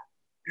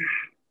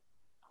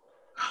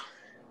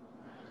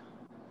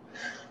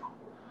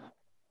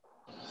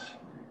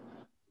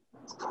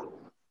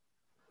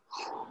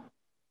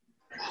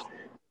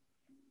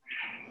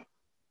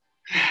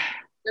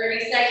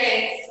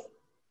 Seconds.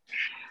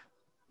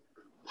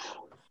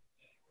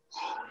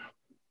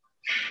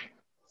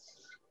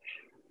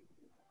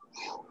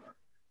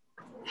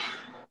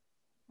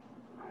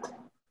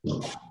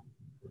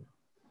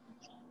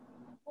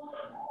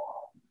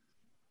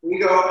 Here we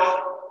go.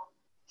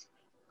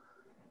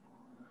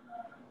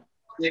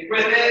 Stick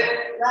with it.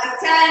 Last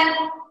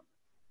 10.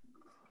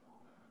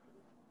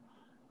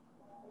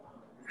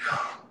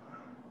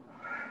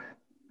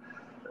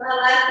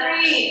 Last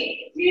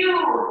 3,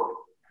 2,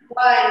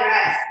 1,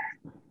 rest.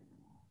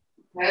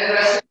 And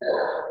rest.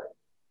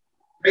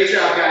 Great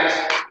job, guys.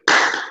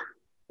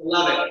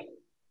 Love it.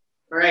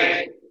 All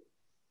right.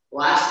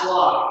 Last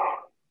block.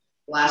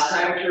 Last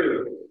time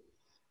through.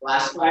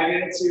 Last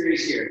 5-minute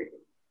series here.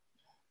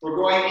 We're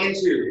going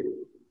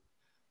into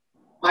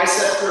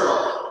bicep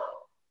curl.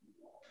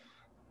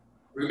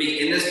 We're going to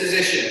be in this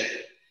position.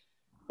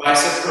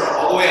 Bicep curl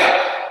all the way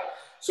up.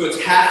 So it's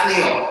half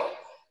kneel.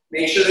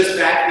 Make sure this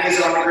back knee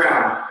is on the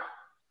ground.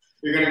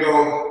 You're going to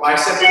go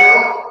bicep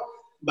curl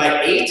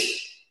by 8.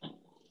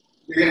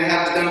 You're going to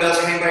have the dumbbells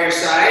hang by your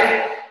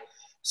side.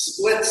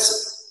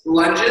 Splits,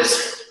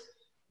 lunges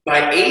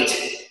by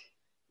 8.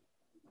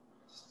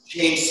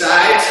 Change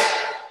sides.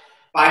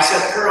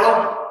 Bicep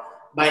curl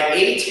by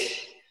 8.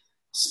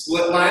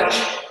 Split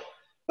lunge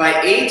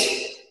by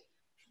 8.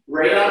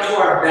 Right onto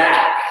our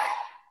back.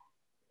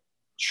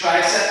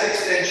 Tricep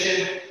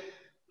extension,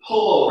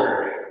 pull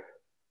over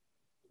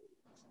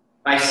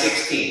by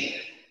 16.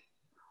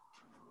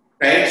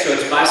 Okay, so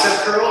it's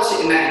bicep curls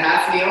in that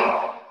half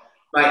kneel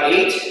by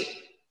 8.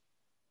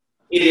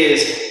 It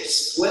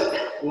is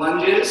split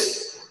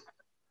lunges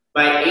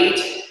by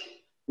 8.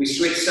 We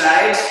switch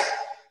sides,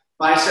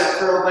 bicep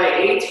curl by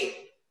 8,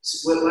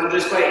 split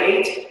lunges by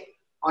 8,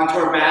 onto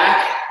our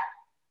back,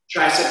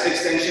 tricep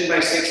extension by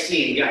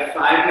 16. You got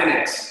 5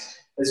 minutes.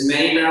 As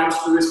many rounds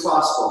through as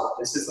possible.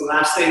 This is the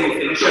last thing we'll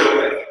finish out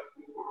with.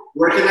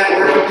 Working that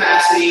work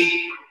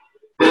capacity,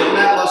 building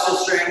that muscle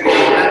strength,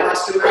 building that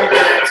muscular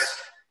endurance.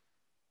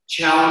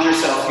 Challenge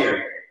yourself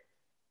here.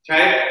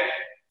 Okay?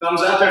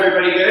 Thumbs up,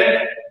 everybody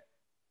good?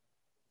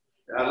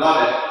 I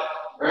love it.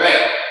 All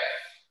right.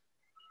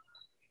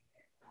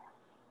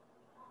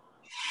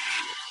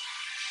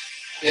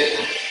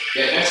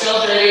 Get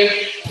myself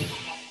ready.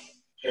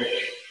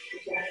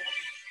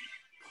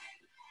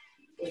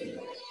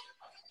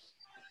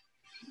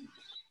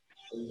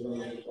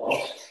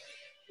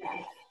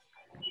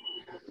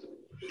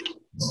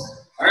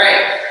 All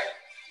right.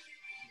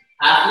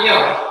 Half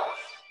kneel.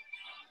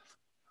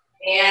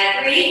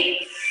 And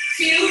 3,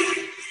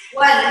 2,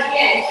 1,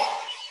 begin.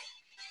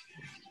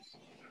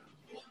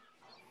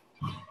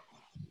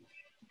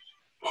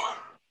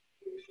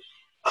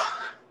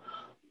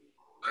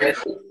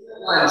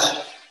 Lunge.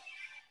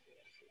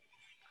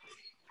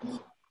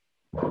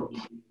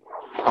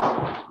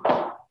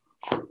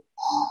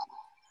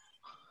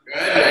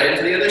 Good, right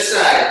into the other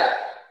side.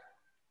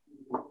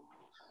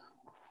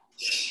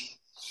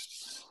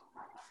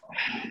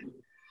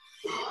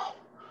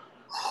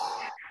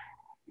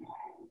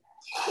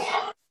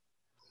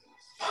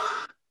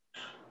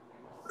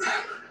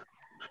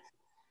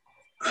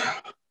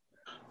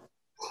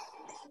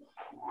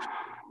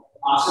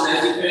 Awesome,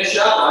 as we finish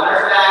up on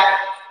our back,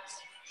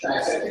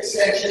 tricep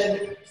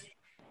extension.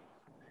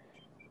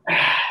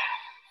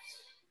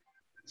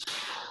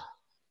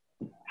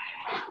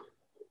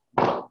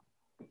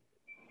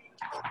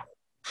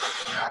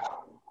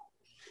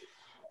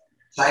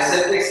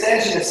 Tricep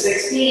extension of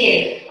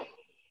 16.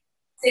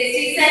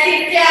 60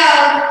 seconds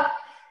down.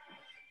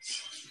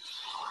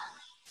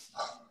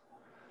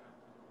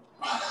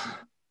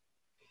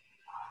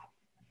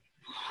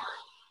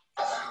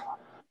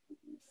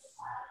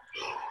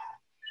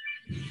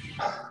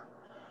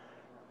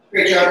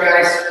 Great job,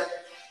 guys.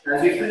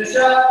 As we finish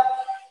up,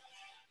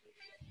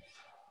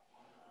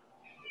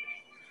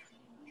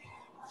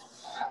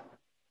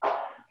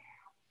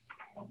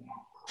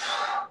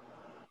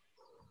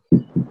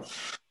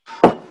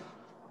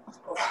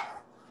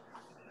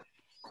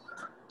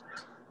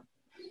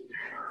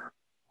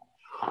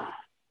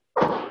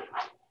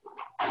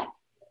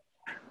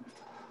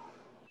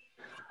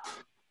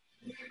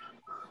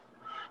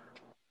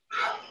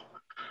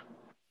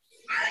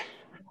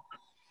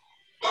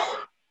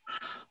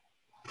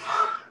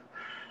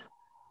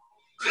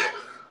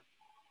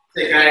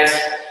 okay, guys,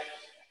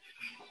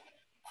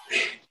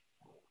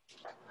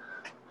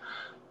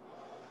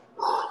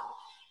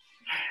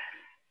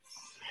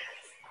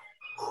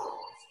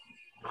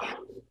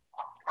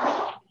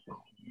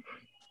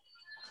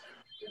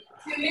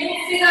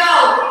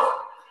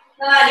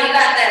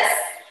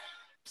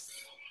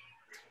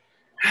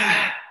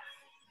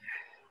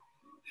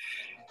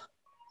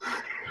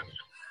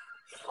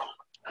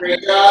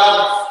 Great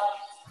job.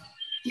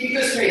 Keep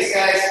this pace,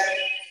 guys.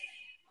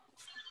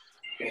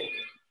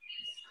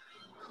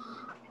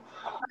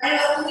 I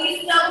know,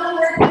 please double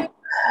work.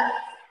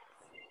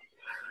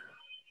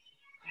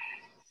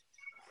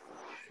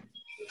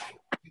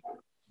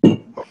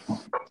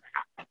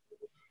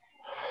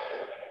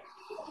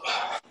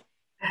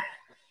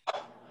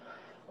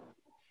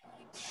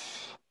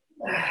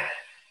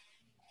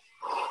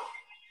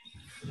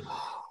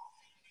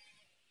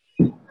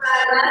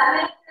 Last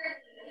minute,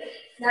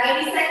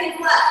 90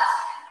 seconds left.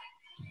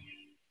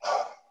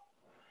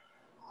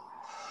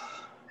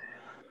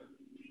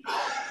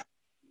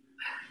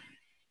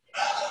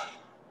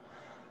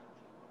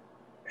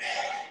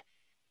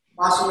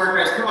 Awesome work,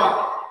 guys. Come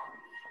on.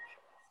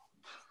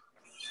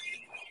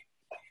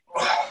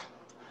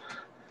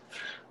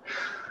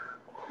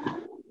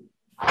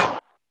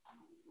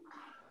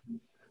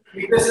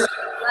 Keep this up.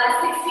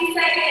 Last 60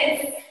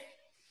 seconds.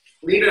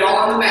 Leave it all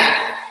on the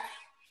mat.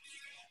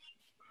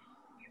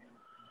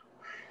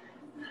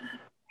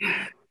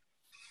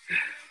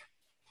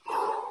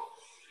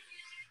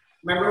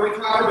 Remember we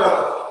talked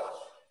about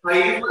how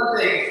you do one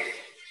thing,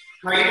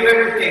 how you do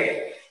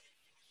everything.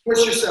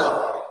 Push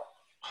yourself.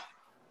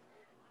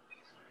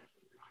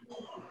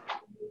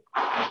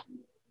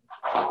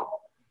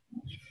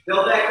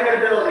 Build that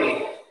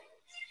credibility.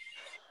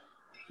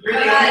 You're the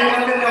only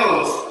one that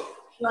knows.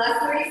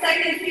 Last 30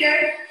 seconds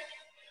here.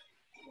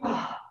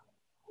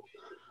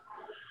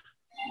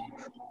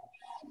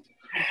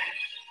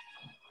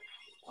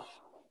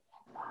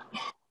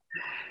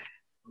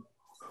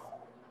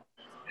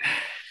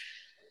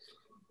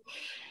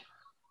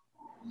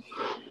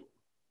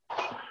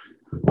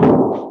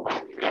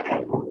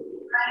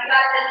 I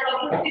got this.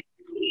 Focus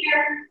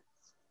here.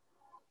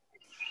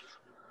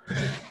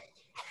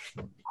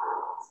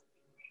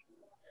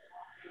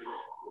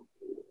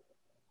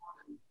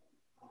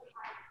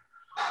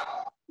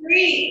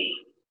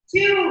 Three,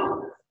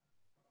 two,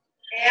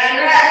 and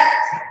rest.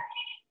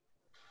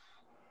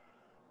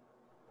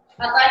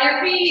 Up on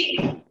your feet.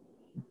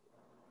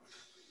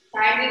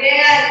 Time to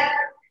dance.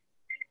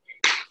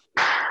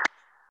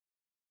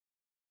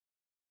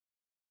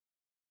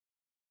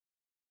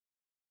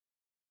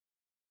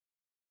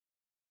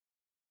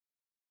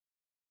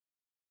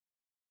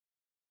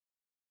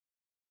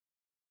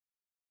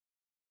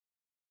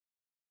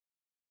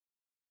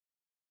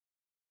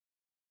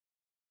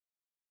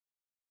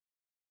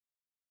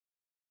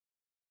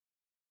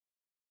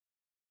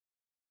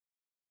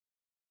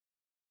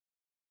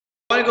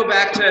 I want to go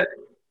back to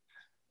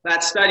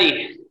that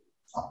study,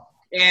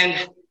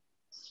 and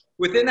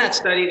within that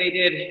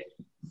study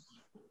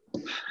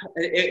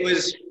it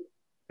was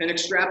an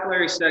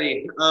extrapolatory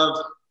study of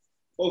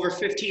over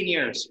 15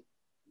 years,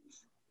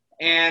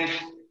 and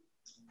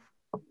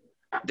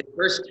they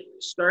first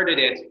started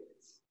it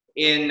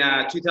in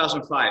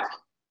 2005,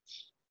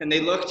 and they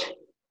looked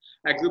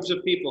at groups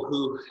of people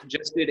who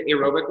just did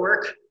aerobic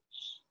work,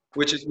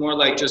 which is more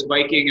like just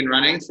biking and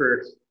running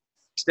for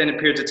extended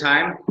periods of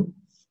time,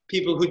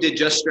 people who did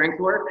just strength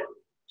work,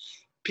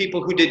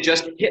 people who did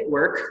just HIIT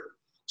work,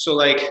 so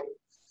like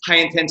high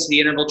intensity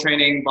interval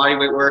training,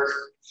 bodyweight work,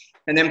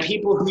 and then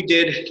people who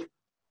did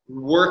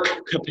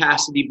work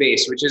capacity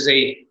based, which is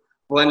a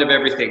blend of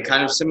everything,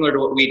 kind of similar to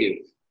what we do.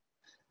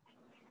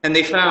 And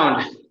they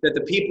found that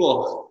the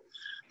people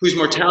whose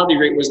mortality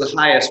rate was the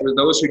highest were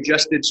those who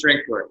just did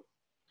strength work.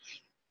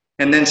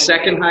 And then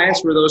second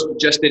highest were those who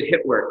just did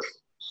HIIT work.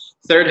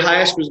 Third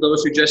highest was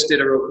those who just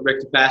did aerobic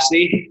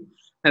capacity.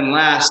 And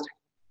last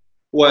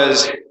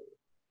was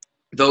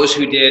those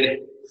who did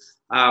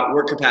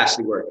work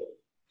capacity work.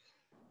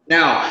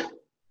 Now,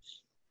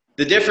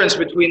 the difference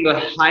between the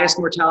highest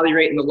mortality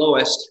rate and the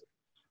lowest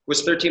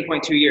was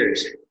 13.2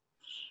 years.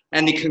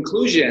 And the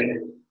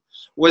conclusion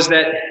was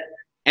that,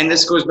 and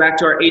this goes back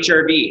to our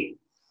HRV,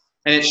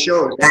 and it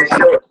shows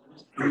that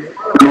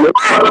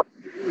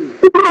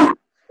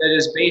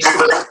is based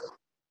on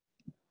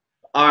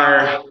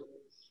our,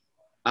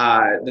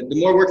 the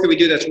more work that we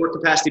do that's work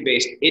capacity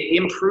based, it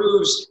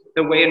improves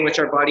the way in which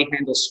our body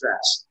handles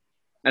stress.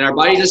 And our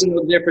body doesn't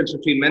know the difference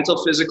between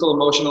mental, physical,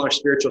 emotional, or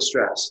spiritual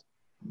stress.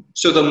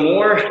 So the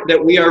more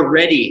that we are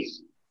ready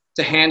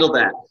to handle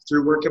that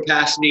through work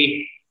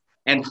capacity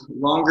and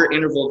longer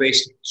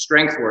interval-based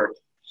strength work,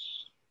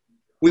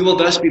 we will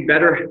thus be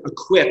better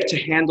equipped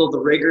to handle the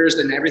rigors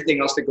and everything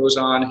else that goes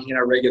on in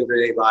our regular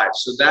day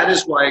lives. So that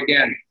is why,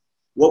 again,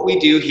 what we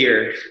do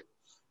here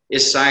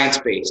is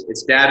science-based,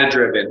 it's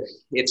data-driven,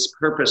 it's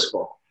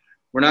purposeful.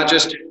 We're not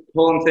just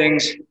pulling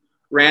things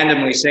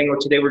randomly saying, oh,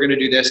 today we're gonna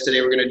do this,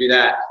 today we're gonna do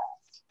that.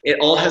 It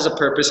all has a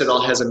purpose, it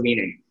all has a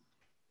meaning.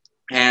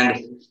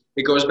 And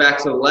it goes back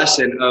to the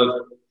lesson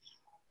of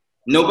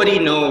nobody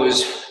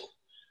knows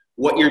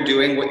what you're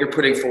doing, what you're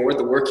putting forward,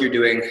 the work you're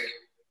doing,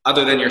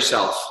 other than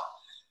yourself.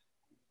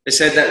 I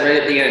said that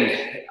right at the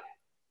end.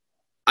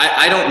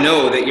 I don't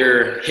know that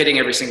you're hitting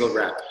every single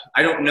rep.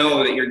 I don't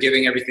know that you're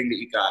giving everything that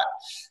you got.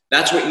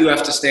 That's what you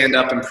have to stand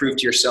up and prove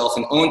to yourself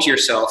and own to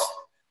yourself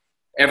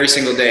every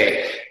single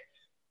day.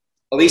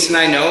 Elise and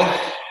I know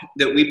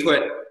that we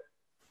put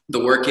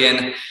the work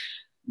in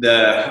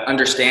the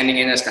understanding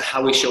in as to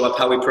how we show up,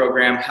 how we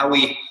program, how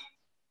we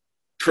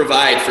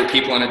provide for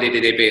people on a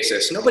day-to-day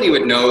basis. Nobody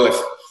would know if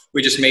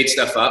we just made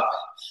stuff up,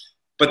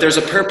 but there's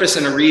a purpose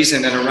and a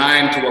reason and a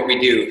rhyme to what we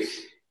do.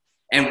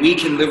 And we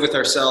can live with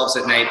ourselves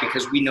at night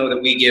because we know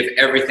that we give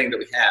everything that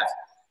we have.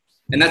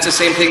 And that's the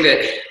same thing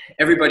that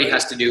everybody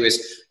has to do,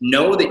 is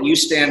know that you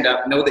stand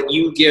up, know that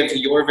you give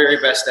your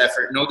very best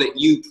effort, know that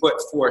you put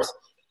forth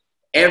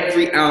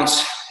every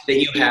ounce that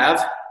you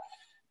have,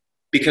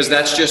 because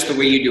that's just the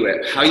way you do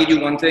it. How you do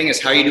one thing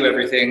is how you do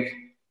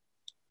everything.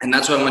 And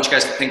that's what I want you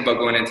guys to think about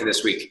going into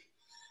this week.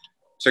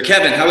 So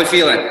Kevin, how are we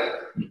feeling?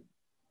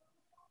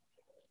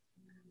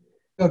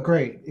 Oh,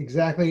 great.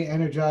 Exactly.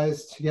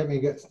 Energized to get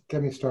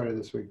me started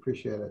this week.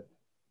 Appreciate it.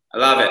 I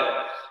love it.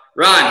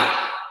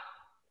 Ron.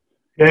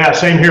 Yeah,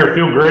 same here.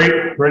 Feel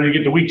great. Ready to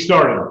get the week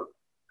started.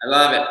 I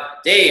love it.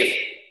 Dave.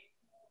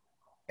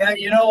 Yeah,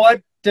 you know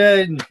what?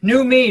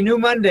 New me, new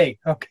Monday.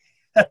 Okay.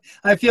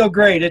 I feel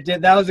great.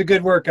 That was a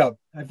good workout.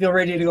 I feel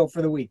ready to go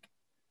for the week.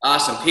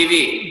 Awesome.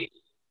 PV.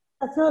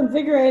 I feel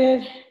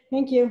invigorated.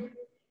 Thank you.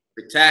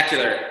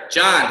 Spectacular.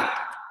 John.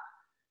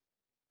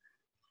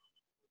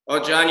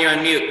 Oh, John, you're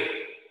on mute.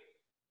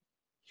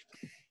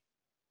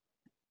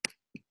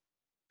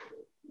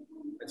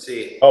 Let's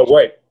see. Oh,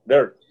 wait,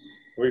 there.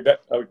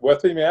 Are we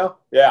with him now?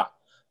 Yeah.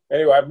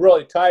 Anyway, I'm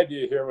really tied to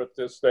you here with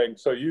this thing,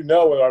 so you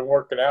know whether I'm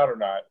working out or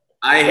not.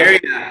 I hear you.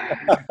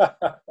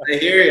 I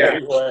hear you.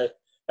 Anyway,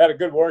 had a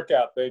good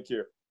workout. Thank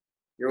you.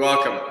 You're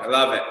welcome. I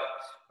love it.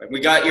 We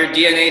got your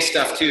DNA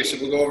stuff too, so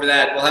we'll go over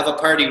that. We'll have a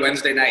party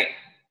Wednesday night.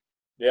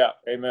 Yeah,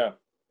 amen.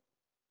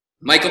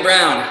 Michael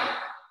Brown.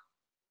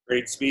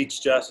 Great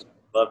speech, Justin.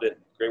 Loved it.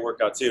 Great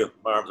workout too.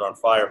 My arms are on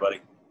fire, buddy.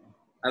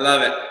 I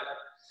love it.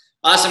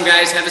 Awesome,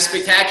 guys. Have a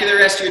spectacular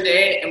rest of your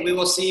day, and we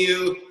will see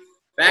you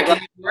back in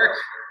New York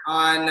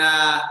on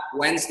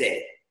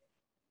Wednesday.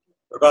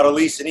 What about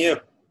Elise and you?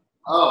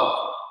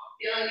 Oh.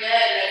 Feeling good,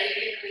 ready to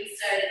get the week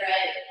started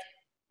right.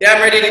 Yeah,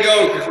 I'm ready to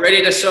go.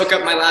 Ready to soak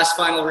up my last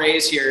final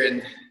raise here,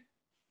 and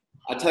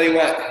I'll tell you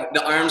what,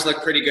 the arms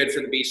look pretty good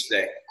for the beach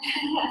today.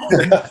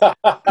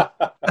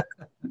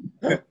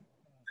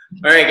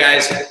 All right,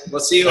 guys. We'll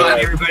see you on.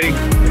 Everybody.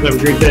 Have a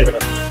great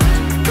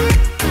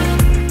day.